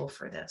example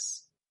for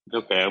this.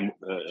 Okay.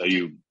 Are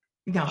you?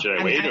 No, should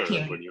I wait, or what do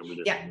you want me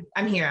to do? Yeah,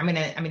 I'm here. I'm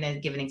gonna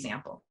give an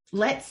example.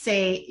 Let's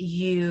say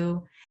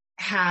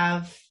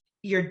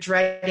you're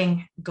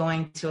dreading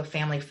going to a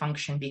family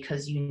function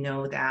because you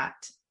know that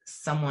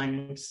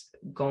someone's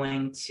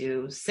going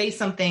to say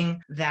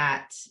something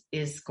that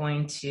is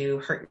going to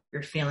hurt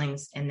your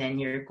feelings, and then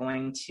you're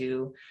going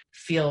to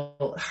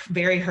feel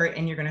very hurt,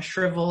 and you're going to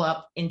shrivel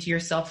up into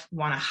yourself,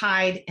 want to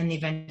hide, and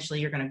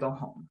eventually you're going to go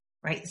home,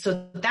 right?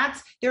 So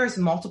there's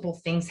multiple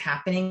things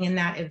happening in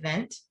that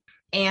event,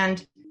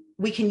 and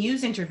we can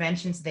use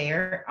interventions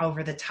there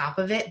over the top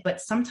of it, but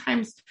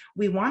sometimes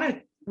we want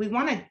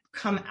to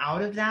come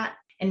out of that,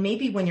 and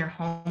maybe when you're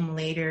home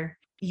later,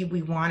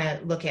 we want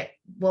to look at,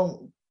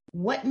 well,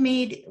 what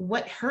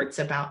hurts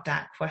about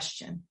that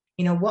question?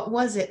 What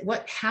was it?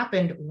 What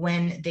happened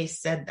when they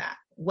said that?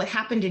 What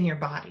happened in your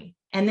body?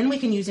 And then we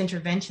can use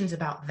interventions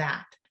about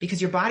that,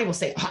 because your body will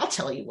say, I'll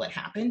tell you what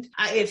happened.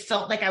 It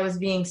felt like I was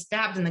being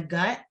stabbed in the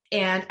gut,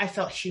 and I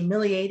felt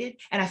humiliated,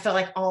 and I felt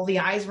like all the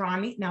eyes were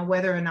on me. Now,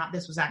 whether or not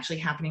this was actually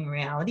happening in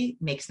reality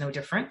makes no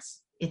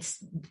difference.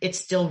 It's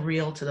still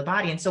real to the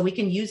body. And so we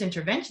can use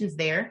interventions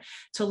there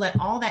to let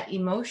all that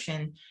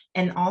emotion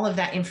and all of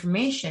that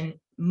information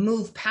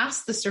move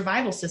past the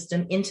survival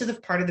system into the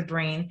part of the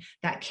brain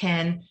that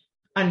can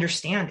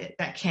understand it,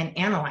 that can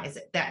analyze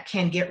it, that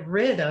can get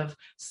rid of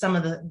some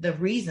of the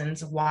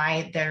reasons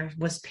why there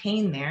was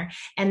pain there.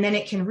 And then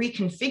it can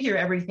reconfigure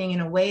everything in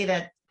a way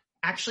that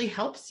actually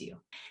helps you.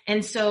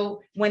 And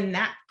so when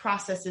that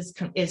process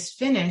is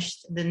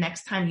finished, the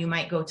next time you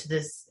might go to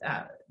this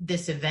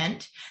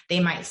event, they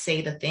might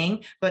say the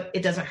thing, but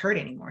it doesn't hurt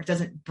anymore. It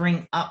doesn't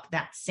bring up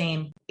that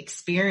same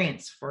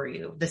experience for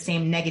you, the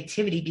same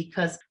negativity,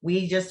 because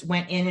we just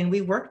went in and we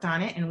worked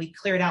on it and we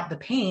cleared out the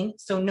pain.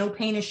 So no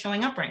pain is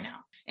showing up right now.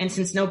 And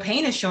since no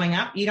pain is showing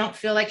up, you don't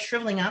feel like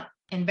shriveling up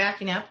and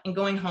backing up and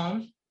going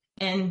home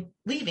and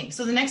leaving.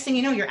 So the next thing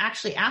you know, you're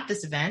actually at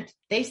this event.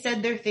 They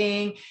said their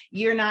thing.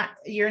 You're not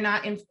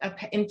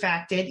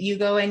infected. You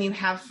go and you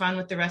have fun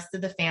with the rest of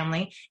the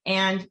family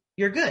and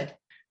you're good.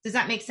 Does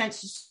that make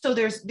sense? So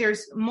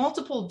there's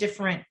multiple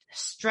different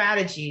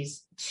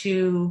strategies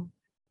to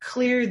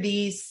clear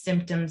these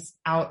symptoms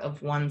out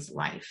of one's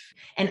life.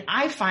 And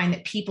I find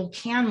that people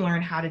can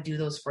learn how to do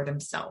those for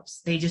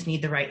themselves. They just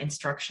need the right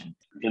instruction.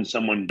 Can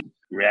someone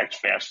react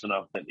fast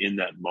enough that in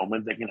that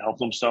moment they can help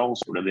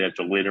themselves, or do they have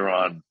to later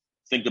on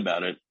think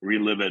about it,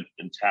 relive it,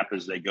 and tap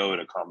as they go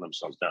to calm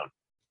themselves down?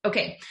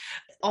 Okay.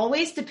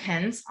 Always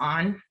depends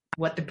on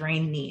what the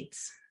brain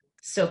needs.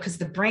 So, because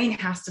the brain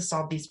has to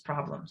solve these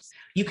problems.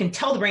 You can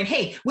tell the brain,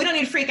 hey, we don't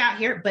need to freak out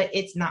here, but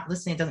it's not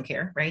listening. It doesn't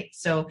care, right?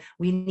 So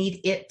we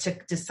need it to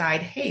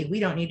decide, hey, we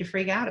don't need to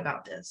freak out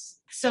about this.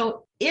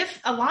 So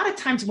if a lot of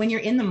times when you're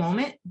in the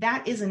moment,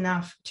 that is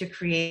enough to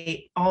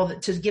create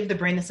to give the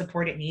brain the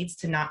support it needs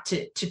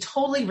to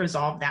totally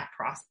resolve that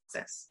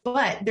process.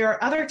 But there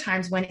are other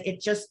times when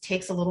it just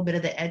takes a little bit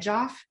of the edge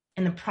off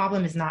and the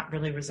problem is not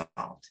really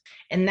resolved.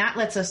 And that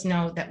lets us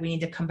know that we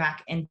need to come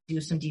back and do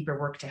some deeper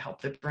work to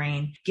help the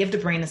brain, give the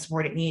brain the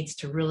support it needs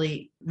to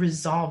really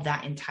resolve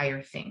that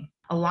entire thing.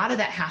 A lot of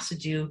that has to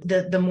do,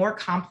 the more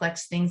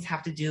complex things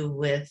have to do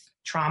with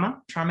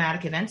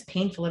traumatic events,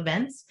 painful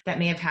events that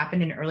may have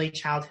happened in early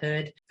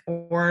childhood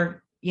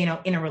or,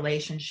 in a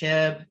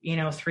relationship,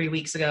 3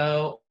 weeks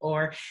ago,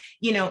 or,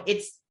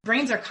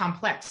 brains are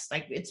complex.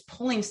 Like it's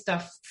pulling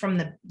stuff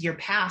from your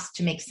past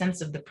to make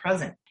sense of the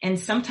present. And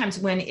sometimes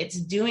when it's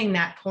doing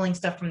that, pulling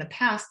stuff from the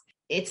past,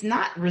 it's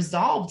not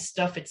resolved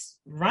stuff, it's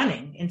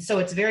running. And so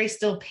it's very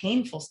still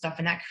painful stuff.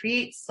 And that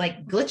creates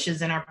like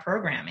glitches in our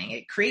programming.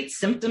 It creates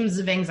symptoms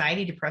of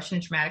anxiety, depression,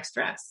 and traumatic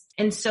stress.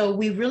 And so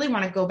we really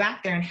want to go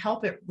back there and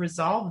help it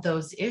resolve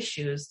those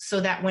issues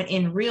so that when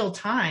in real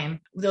time,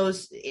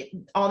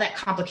 all that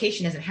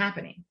complication isn't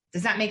happening.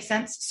 Does that make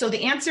sense? So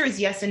the answer is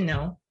yes and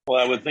no. Well,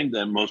 I would think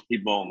that most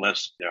people,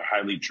 unless they're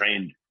highly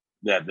trained,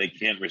 that they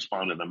can't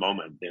respond in the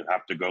moment. They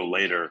have to go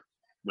later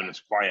when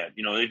it's quiet.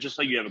 It's just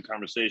like you have a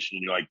conversation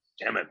and you're like,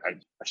 damn it,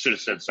 I should have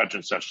said such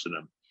and such to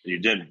them. And you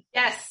didn't.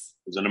 Yes.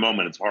 Because in a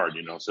moment, it's hard,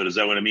 So does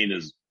that what I mean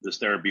is this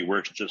therapy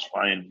works just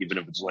fine, even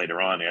if it's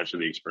later on after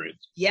the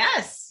experience?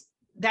 Yes.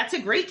 That's a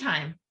great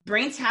time.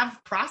 Brains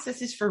have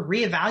processes for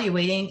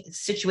reevaluating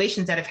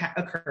situations that have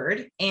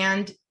occurred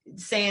and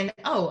saying,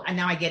 oh, and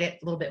now I get it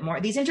a little bit more.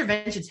 These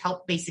interventions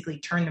help basically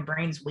turn the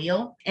brain's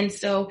wheel. And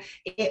so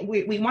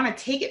we want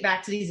to take it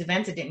back to these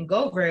events that didn't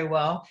go very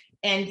well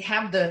and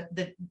have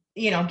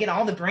get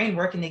all the brain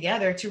working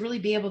together to really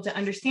be able to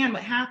understand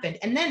what happened.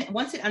 And then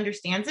once it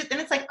understands it, then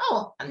it's like,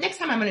 oh, next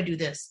time I'm going to do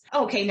this.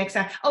 Oh, okay, next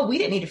time. Oh, we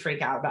didn't need to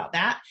freak out about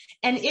that.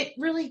 And it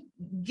really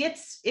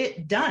gets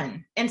it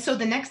done. And so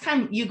the next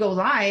time you go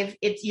live,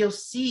 you'll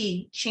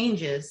see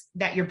changes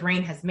that your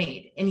brain has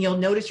made. And you'll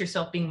notice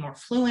yourself being more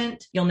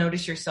fluent. You'll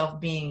notice yourself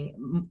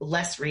being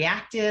less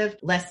reactive,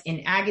 less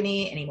in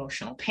agony and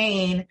emotional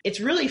pain. It's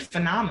really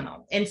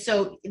phenomenal. And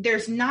so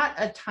there's not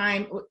a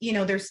time,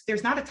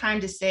 there's not a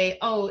time to say,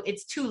 oh,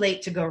 it's too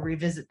late to go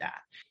revisit that.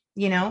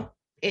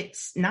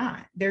 It's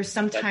not. There's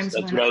sometimes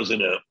that's what I was going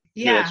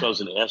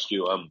to ask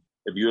you.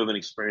 If you have an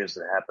experience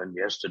that happened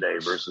yesterday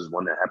versus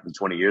one that happened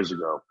 20 years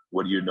ago,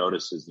 what do you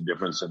notice is the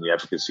difference in the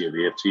efficacy of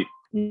EFT?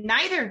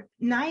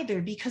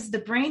 Neither, because the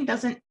brain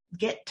doesn't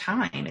get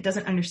time. It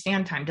doesn't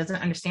understand time. It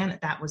doesn't understand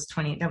that was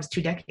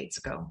 2 decades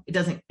ago. It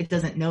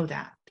doesn't know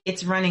that.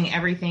 It's running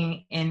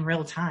everything in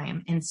real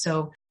time. And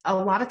so a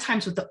lot of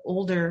times with the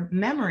older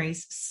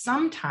memories,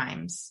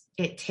 sometimes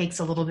it takes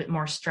a little bit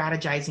more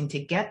strategizing to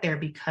get there,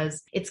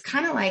 because it's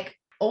kind of like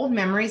old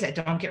memories that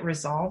don't get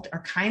resolved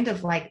are kind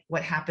of like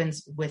what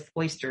happens with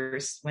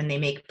oysters when they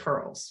make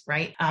pearls,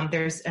 right?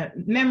 There's a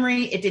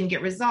memory, it didn't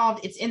get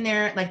resolved. It's in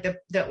there. Like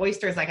the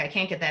oyster is like, I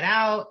can't get that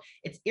out.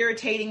 It's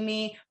irritating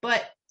me,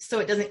 but so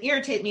it doesn't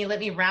irritate me, let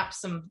me wrap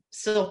some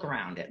silk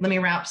around it. Let me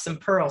wrap some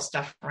pearl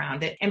stuff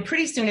around it. And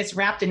pretty soon it's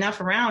wrapped enough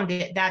around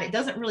it that it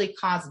doesn't really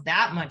cause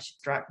that much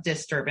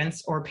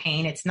disturbance or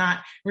pain. It's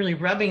not really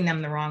rubbing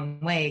them the wrong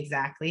way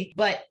exactly.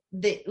 But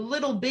the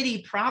little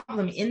bitty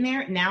problem in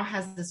there now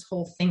has this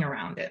whole thing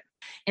around it.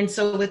 And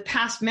so with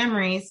past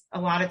memories, a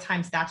lot of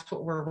times that's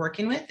what we're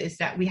working with, is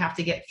that we have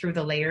to get through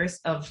the layers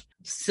of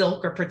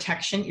silk or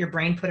protection your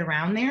brain put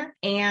around there.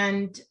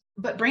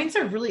 But brains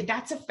are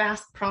that's a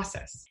fast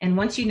process. And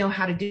once you know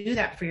how to do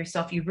that for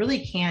yourself, you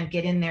really can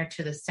get in there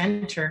to the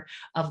center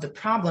of the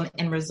problem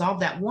and resolve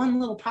that one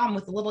little problem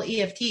with a little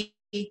EFT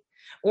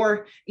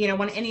or,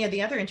 any of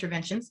the other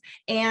interventions,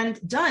 and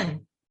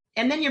done.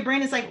 And then your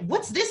brain is like,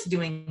 what's this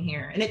doing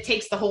here? And it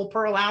takes the whole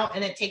pearl out,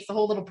 and it takes the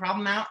whole little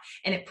problem out,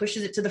 and it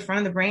pushes it to the front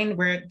of the brain,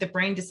 where the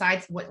brain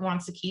decides what it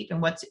wants to keep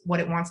and what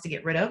it wants to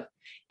get rid of.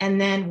 And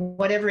then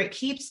whatever it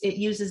keeps, it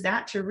uses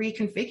that to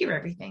reconfigure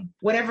everything.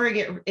 Whatever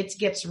it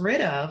gets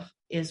rid of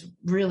is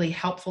really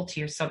helpful to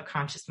your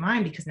subconscious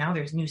mind, because now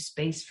there's new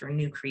space for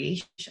new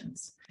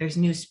creations. There's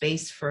new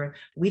space for,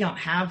 we don't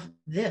have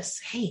this.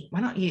 Hey,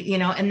 why don't you,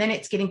 and then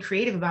it's getting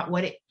creative about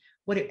what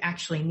it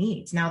actually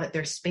needs now that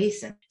there's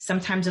space in.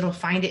 Sometimes it'll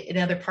find it in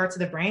other parts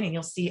of the brain, and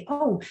you'll see,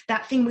 oh,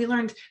 that thing we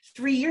learned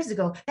 3 years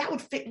ago, that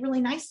would fit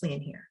really nicely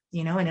in here,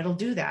 and it'll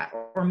do that.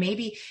 Or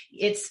maybe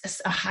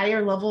it's a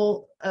higher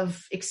level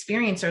of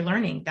experience or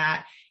learning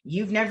that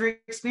you've never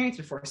experienced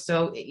before.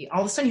 So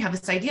all of a sudden you have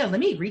this idea, let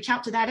me reach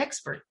out to that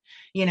expert,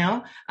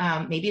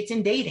 maybe it's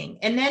in dating.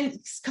 And then,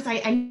 because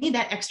I need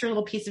that extra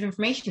little piece of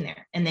information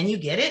there. And then you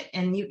get it,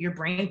 and your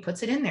brain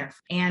puts it in there.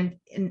 And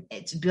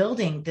it's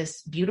building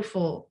this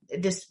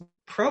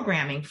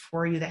programming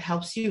for you that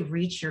helps you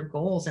reach your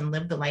goals and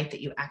live the life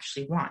that you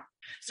actually want.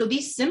 So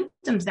these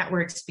symptoms that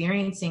we're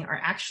experiencing are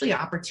actually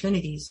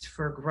opportunities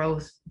for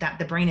growth that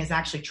the brain is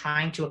actually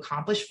trying to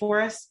accomplish for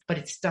us, but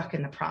it's stuck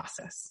in the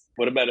process.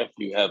 What about if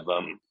you have,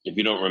 if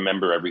you don't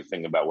remember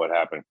everything about what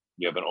happened,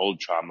 you have an old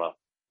trauma,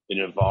 it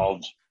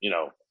involved,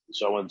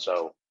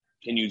 so-and-so.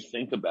 Can you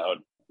think about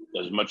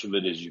as much of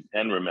it as you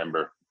can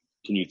remember?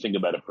 Can you think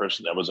about a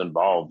person that was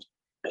involved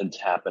and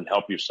tap and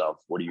help yourself?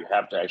 Or do you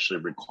have to actually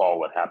recall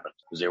what happened?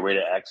 Is there a way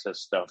to access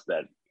stuff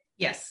that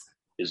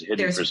is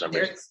hidden for some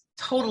reason?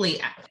 Totally.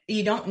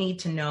 You don't need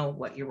to know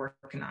what you're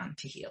working on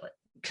to heal it,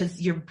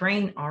 because your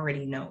brain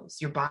already knows,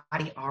 your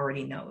body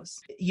already knows.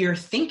 Your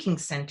thinking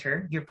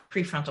center, your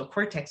prefrontal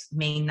cortex,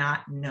 may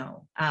not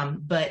know,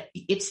 but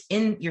it's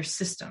in your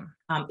system.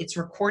 It's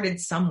recorded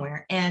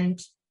somewhere.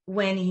 And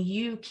when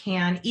you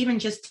can, even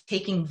just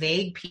taking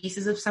vague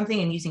pieces of something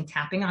and using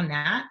tapping on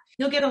that,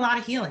 you'll get a lot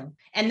of healing.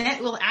 And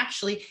that will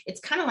actually,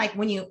 it's kind of like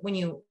when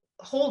you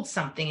hold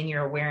something in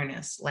your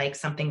awareness, like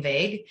something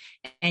vague,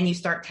 and you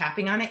start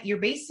tapping on it, you're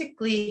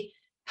basically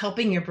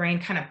helping your brain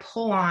kind of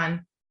pull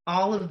on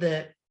all of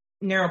the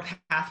neural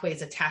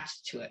pathways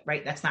attached to it,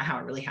 right? That's not how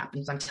it really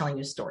happens. I'm telling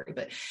you a story,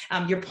 but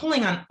you're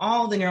pulling on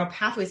all the neural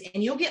pathways,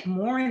 and you'll get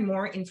more and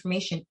more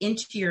information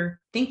into your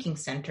thinking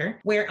center,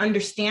 where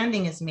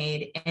understanding is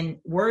made and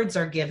words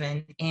are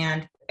given,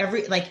 and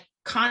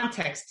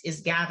context is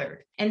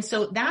gathered. And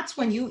so that's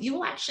when you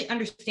will actually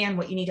understand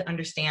what you need to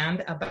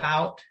understand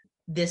about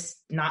this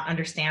not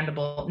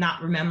understandable,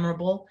 not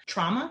rememberable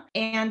trauma,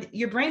 and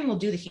your brain will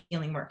do the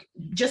healing work.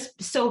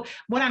 Just so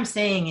what I'm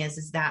saying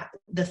is that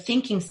the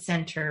thinking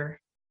center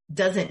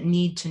doesn't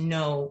need to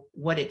know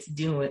what it's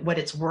doing, what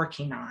it's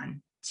working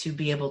on to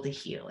be able to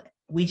heal it.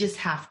 We just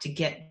have to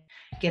get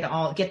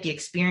the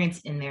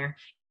experience in there.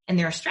 And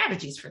there are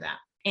strategies for that.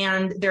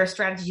 And there are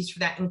strategies for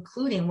that,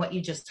 including what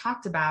you just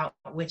talked about,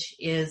 which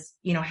is,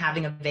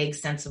 having a vague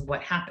sense of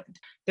what happened.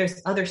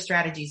 There's other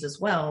strategies as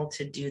well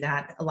to do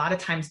that. A lot of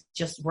times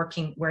just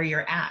working where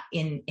you're at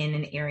in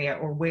an area,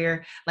 or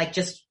where, I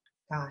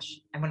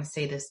want to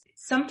say this.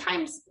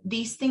 Sometimes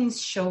these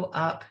things show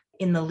up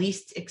in the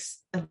least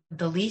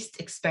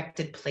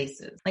expected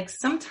places. Like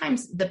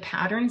sometimes the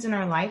patterns in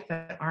our life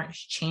that aren't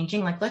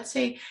changing, like let's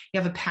say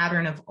you have a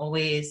pattern of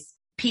always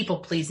people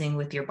pleasing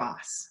with your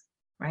boss.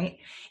 Right?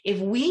 If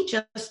we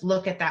just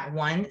look at that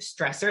one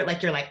stressor,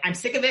 like you're like, I'm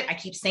sick of it. I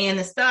keep saying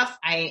this stuff.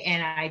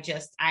 I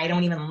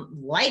don't even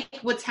like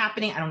what's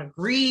happening. I don't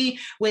agree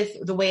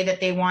with the way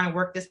that they want to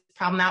work this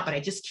problem out, but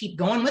I just keep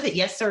going with it.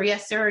 Yes, sir.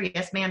 Yes, sir.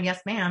 Yes, ma'am.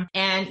 Yes, ma'am.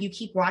 And you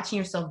keep watching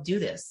yourself do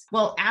this.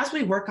 Well, as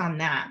we work on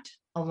that,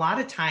 a lot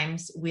of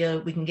times we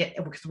can get,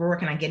 because we're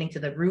working on getting to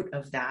the root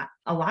of that.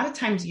 A lot of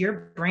times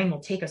your brain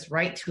will take us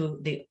right to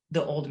the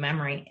old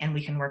memory, and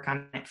we can work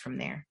on it from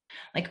there.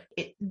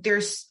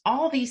 There's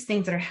all these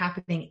things that are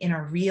happening in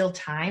our real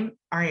time.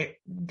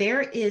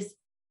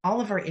 All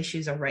of our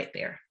issues are right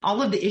there.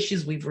 All of the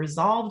issues we've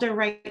resolved are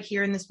right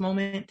here in this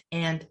moment.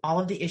 And all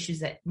of the issues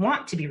that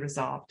want to be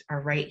resolved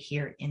are right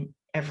here in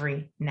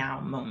every now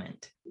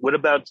moment. What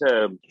about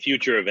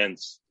future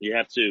events? You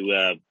have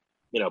to,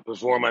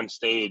 perform on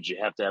stage. You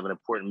have to have an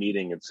important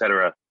meeting,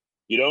 etc.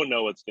 You don't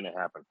know what's going to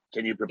happen.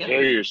 Can you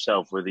prepare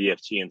yourself with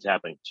EFT and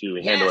tapping to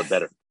handle it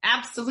better?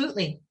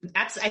 Absolutely.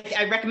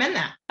 I recommend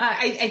that.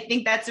 I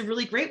think that's a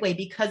really great way,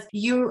 because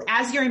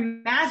as you're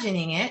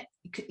imagining it,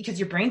 because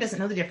your brain doesn't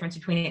know the difference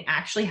between it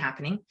actually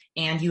happening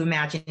and you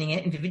imagining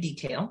it in vivid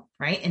detail,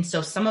 right? And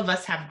so some of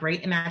us have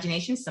great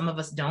imagination, some of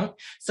us don't.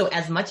 So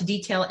as much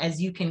detail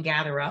as you can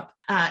gather up,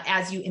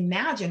 as you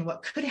imagine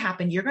what could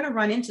happen, you're going to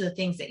run into the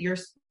things that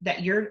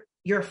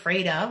you're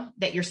afraid of,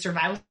 that your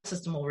survival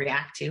system will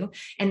react to.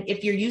 And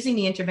if you're using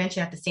the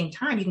intervention at the same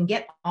time, you can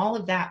get all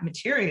of that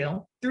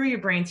material through your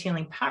brain's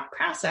healing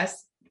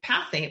process,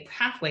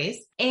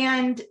 pathways,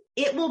 and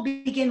it will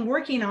begin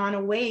working on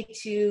a way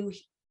to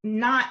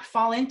not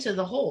fall into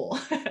the hole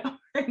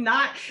or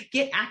not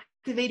get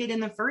activated in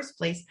the first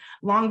place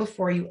long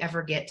before you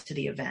ever get to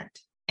the event.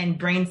 And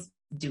brains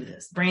do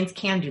this. Brains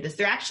can do this.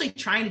 They're actually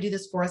trying to do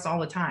this for us all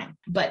the time,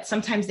 but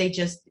sometimes they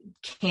just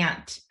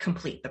can't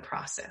complete the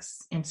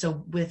process. And so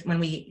when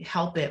we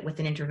help it with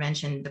an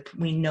intervention,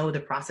 we know the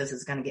process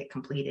is going to get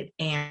completed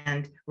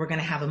and we're going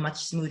to have a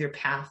much smoother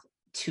path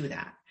to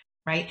that.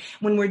 Right?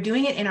 When we're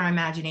doing it in our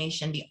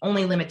imagination, the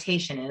only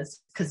limitation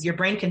is because your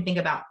brain can think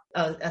about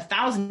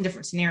 1,000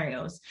 different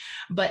scenarios,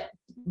 but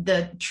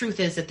the truth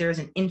is that there's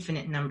an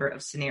infinite number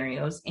of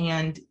scenarios.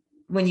 And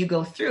when you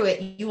go through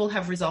it, you will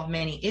have resolved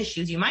many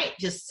issues. You might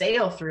just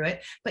sail through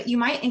it, but you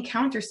might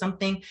encounter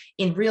something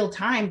in real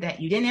time that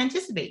you didn't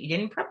anticipate, you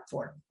didn't prep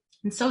for.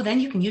 And so then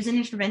you can use an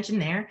intervention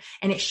there,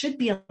 and it should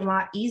be a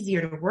lot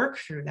easier to work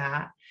through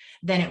that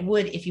than it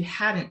would if you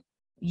hadn't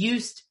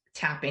used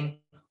tapping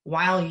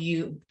while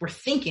you were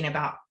thinking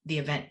about the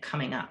event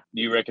coming up.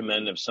 Do you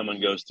recommend if someone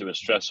goes through a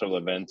stressful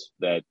event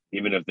that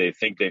even if they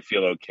think they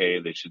feel okay,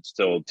 they should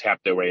still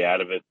tap their way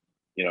out of it,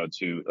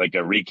 to like a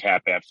recap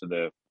after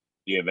the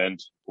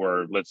event?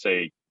 Or let's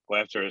say,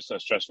 after a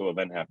stressful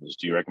event happens,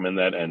 do you recommend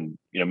that? And,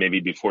 maybe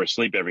before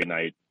sleep every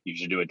night, you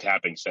should do a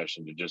tapping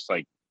session to just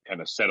like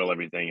kind of settle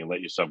everything and let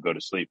yourself go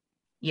to sleep.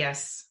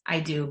 Yes, I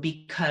do,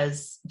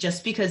 because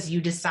just because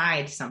you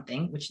decide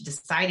something, which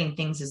deciding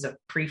things is a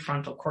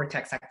prefrontal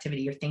cortex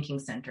activity, your thinking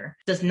center,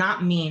 does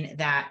not mean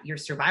that your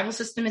survival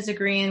system is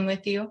agreeing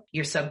with you,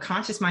 your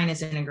subconscious mind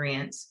is in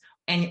agreement,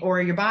 or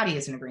your body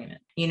is in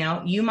agreement.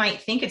 You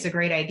might think it's a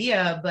great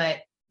idea, but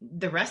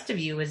the rest of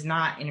you is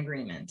not in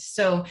agreement.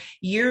 So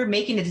you're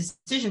making a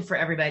decision for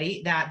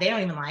everybody that they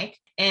don't even like,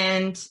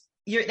 and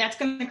that's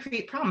going to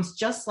create problems,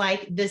 just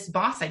like this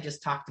boss I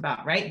just talked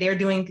about, right? They're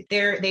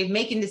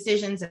making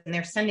decisions and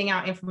they're sending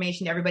out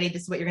information to everybody.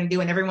 This is what you're going to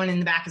do. And everyone in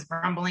the back is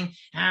grumbling.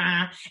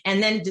 And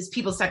then just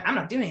people say, I'm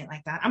not doing it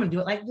like that. I'm going to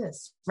do it like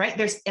this, right?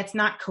 It's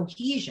not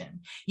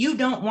cohesion. You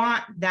don't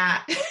want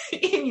that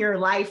in your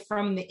life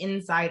from the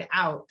inside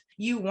out.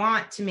 You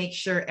want to make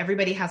sure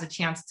everybody has a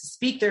chance to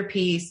speak their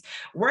piece,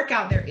 work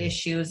out their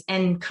issues,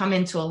 and come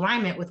into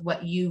alignment with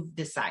what you've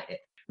decided.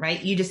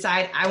 Right? You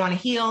decide, I want to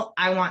heal.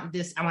 I want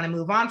this. I want to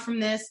move on from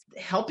this.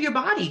 Help your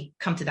body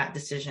come to that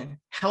decision.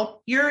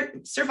 Help your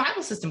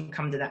survival system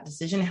come to that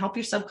decision. Help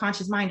your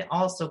subconscious mind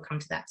also come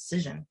to that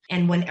decision.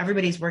 And when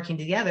everybody's working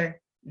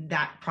together,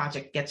 that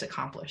project gets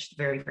accomplished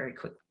very, very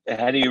quickly.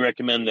 How do you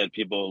recommend that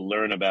people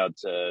learn about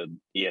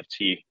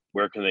EFT?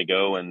 Where can they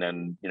go? And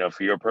then,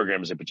 for your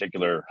programs in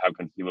particular, how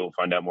can people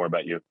find out more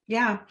about you?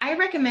 Yeah, I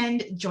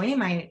recommend joining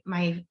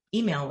my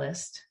email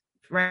list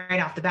right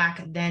off the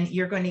back. Then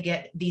you're going to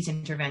get these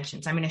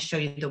interventions. I'm going to show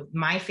you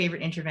my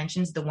favorite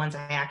interventions, the ones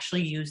I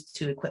actually use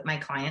to equip my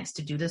clients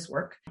to do this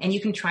work. And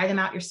you can try them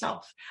out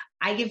yourself.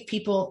 I give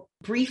people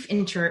brief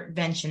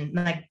intervention,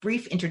 like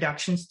brief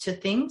introductions to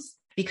things,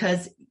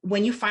 because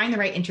when you find the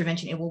right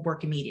intervention, it will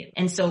work immediately.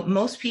 And so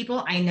most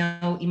people, I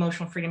know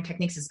emotional freedom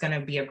techniques is going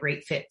to be a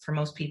great fit for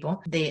most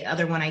people. The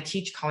other one I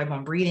teach,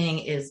 collarbone breathing,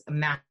 is a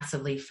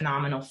massively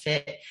phenomenal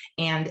fit.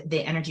 And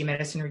the energy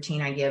medicine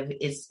routine I give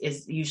is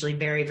usually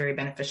very, very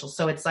beneficial.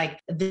 So it's like,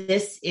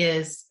 this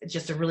is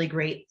just a really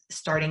great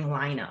starting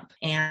lineup.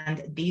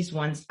 And these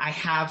ones, I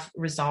have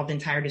resolved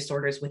entire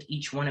disorders with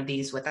each one of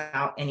these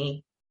without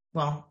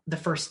the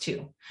first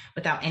two,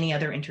 without any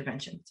other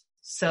interventions.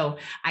 So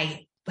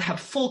I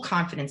have full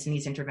confidence in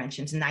these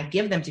interventions, and I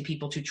give them to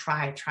people to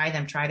try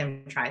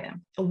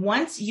them.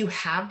 Once you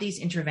have these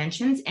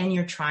interventions and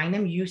you're trying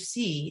them, you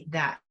see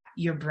that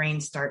your brain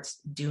starts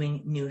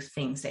doing new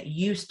things, that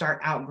you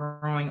start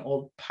outgrowing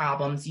old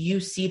problems.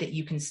 You see that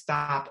you can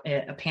stop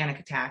a panic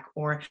attack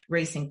or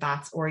racing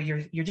thoughts, or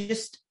you're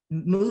just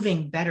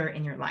moving better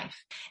in your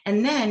life.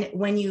 And then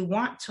when you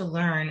want to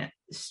learn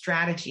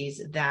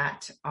strategies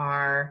that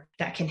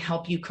can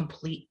help you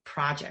complete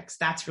projects,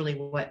 that's really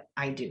what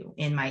I do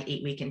in my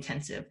 8-week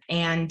intensive.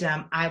 And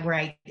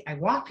I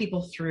walk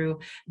people through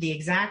the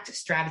exact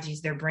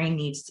strategies their brain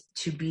needs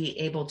to be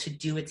able to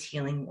do its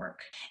healing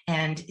work.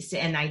 And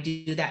I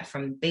do that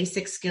from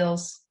basic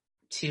skills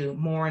to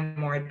more and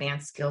more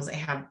advanced skills.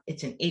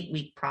 It's an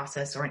 8-week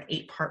process or an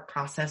 8-part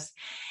process.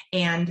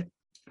 And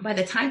by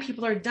the time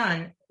people are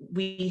done,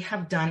 we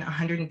have done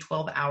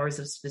 112 hours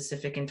of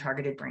specific and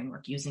targeted brain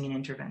work using an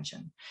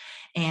intervention.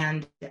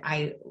 And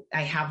I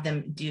have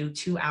them do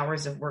 2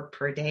 hours of work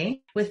per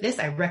day. With this,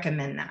 I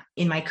recommend that.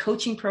 In my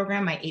coaching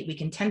program, my 8-week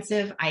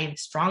intensive, I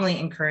strongly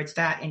encourage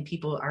that, and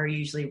people are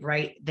usually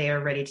right there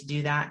ready to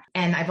do that.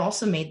 And I've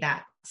also made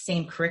that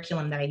same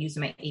curriculum that I use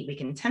in my 8-week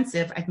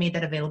intensive, I've made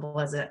that available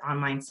as an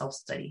online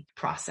self-study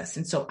process.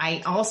 And so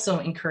I also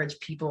encourage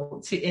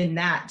people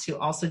to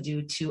also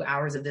do 2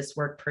 hours of this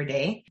work per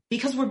day,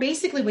 because we're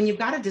basically, when you've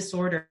got a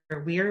disorder,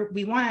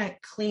 we want to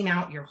clean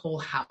out your whole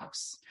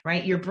house,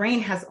 right? Your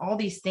brain has all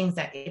these things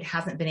that it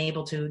hasn't been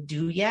able to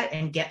do yet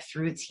and get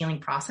through its healing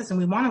process. And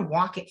we want to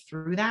walk it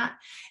through that.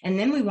 And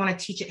then we want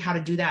to teach it how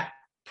to do that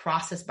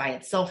process by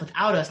itself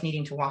without us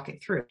needing to walk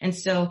it through. And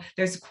so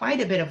there's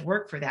quite a bit of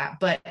work for that.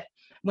 But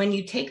when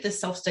you take the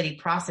self-study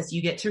process, you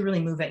get to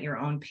really move at your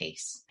own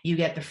pace. You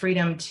get the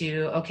freedom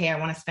to, okay, I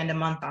want to spend a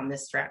month on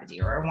this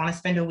strategy, or I want to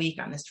spend a week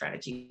on this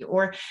strategy,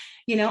 or,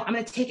 I'm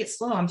going to take it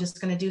slow. I'm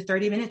just going to do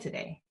 30 minutes a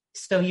day.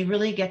 So you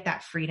really get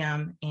that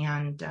freedom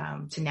and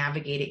to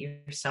navigate it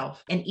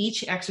yourself. And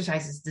each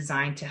exercise is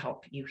designed to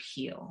help you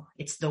heal.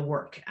 It's the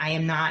work. I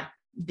am not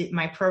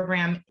my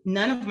program.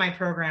 None of my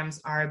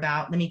programs are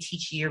about, let me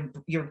teach you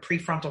your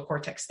prefrontal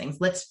cortex things.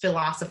 Let's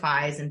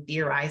philosophize and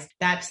theorize.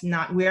 That's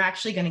not, we're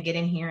actually going to get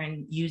in here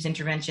and use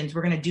interventions.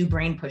 We're going to do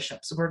brain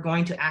push-ups. We're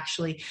going to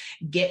actually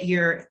get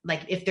your,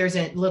 like, if there's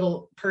a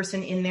little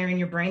person in there in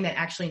your brain that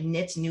actually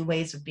knits new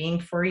ways of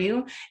being for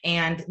you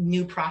and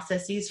new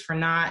processes for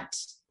not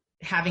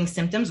having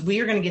symptoms, we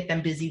are going to get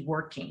them busy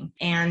working.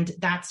 And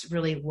that's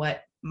really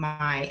what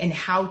and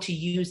how to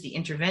use the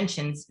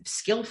interventions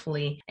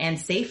skillfully and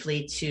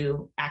safely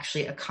to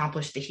actually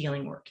accomplish the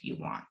healing work you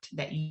want,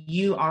 that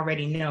you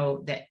already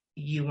know that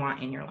you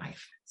want in your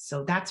life.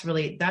 So that's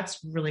really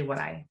what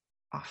I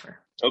offer.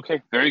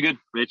 Okay. Very good.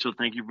 Rachel,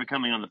 thank you for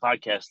coming on the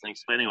podcast.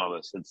 Thanks for explaining all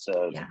this. It's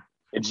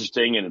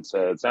interesting, and it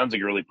sounds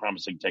like a really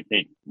promising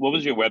technique. What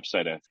was your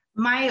website at?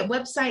 My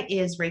website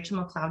is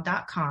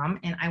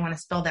rachelmccloud.com, and I want to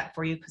spell that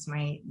for you because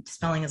my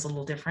spelling is a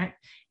little different.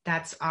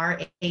 That's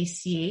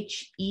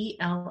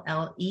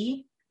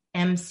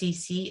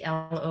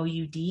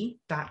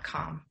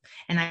RACHELLEMCCLOUD.com.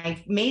 And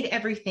I've made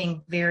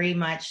everything very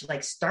much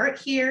like start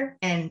here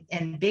and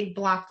big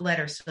block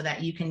letters so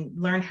that you can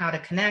learn how to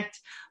connect,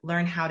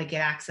 learn how to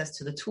get access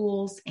to the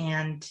tools,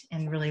 and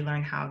really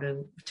learn how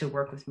to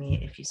work with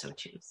me if you so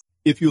choose.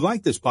 If you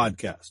like this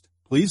podcast,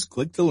 please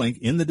click the link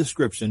in the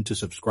description to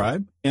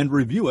subscribe and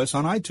review us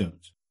on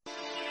iTunes.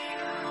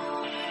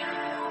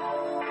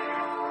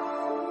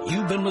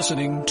 You've been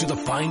listening to the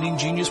Finding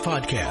Genius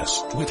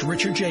podcast with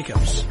Richard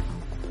Jacobs.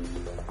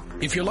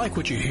 If you like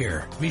what you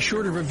hear, be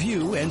sure to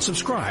review and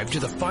subscribe to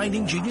the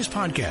Finding Genius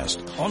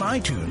podcast on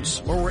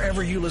iTunes or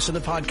wherever you listen to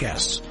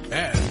podcasts.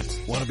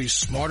 And want to be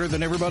smarter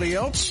than everybody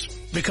else?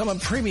 Become a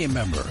premium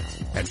member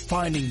at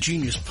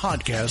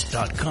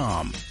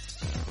findinggeniuspodcast.com.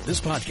 This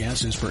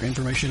podcast is for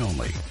information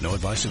only. No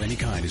advice of any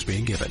kind is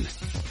being given.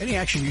 Any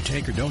action you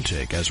take or don't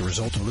take as a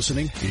result of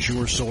listening is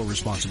your sole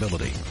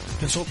responsibility.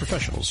 Consult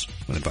professionals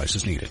when advice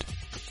is needed.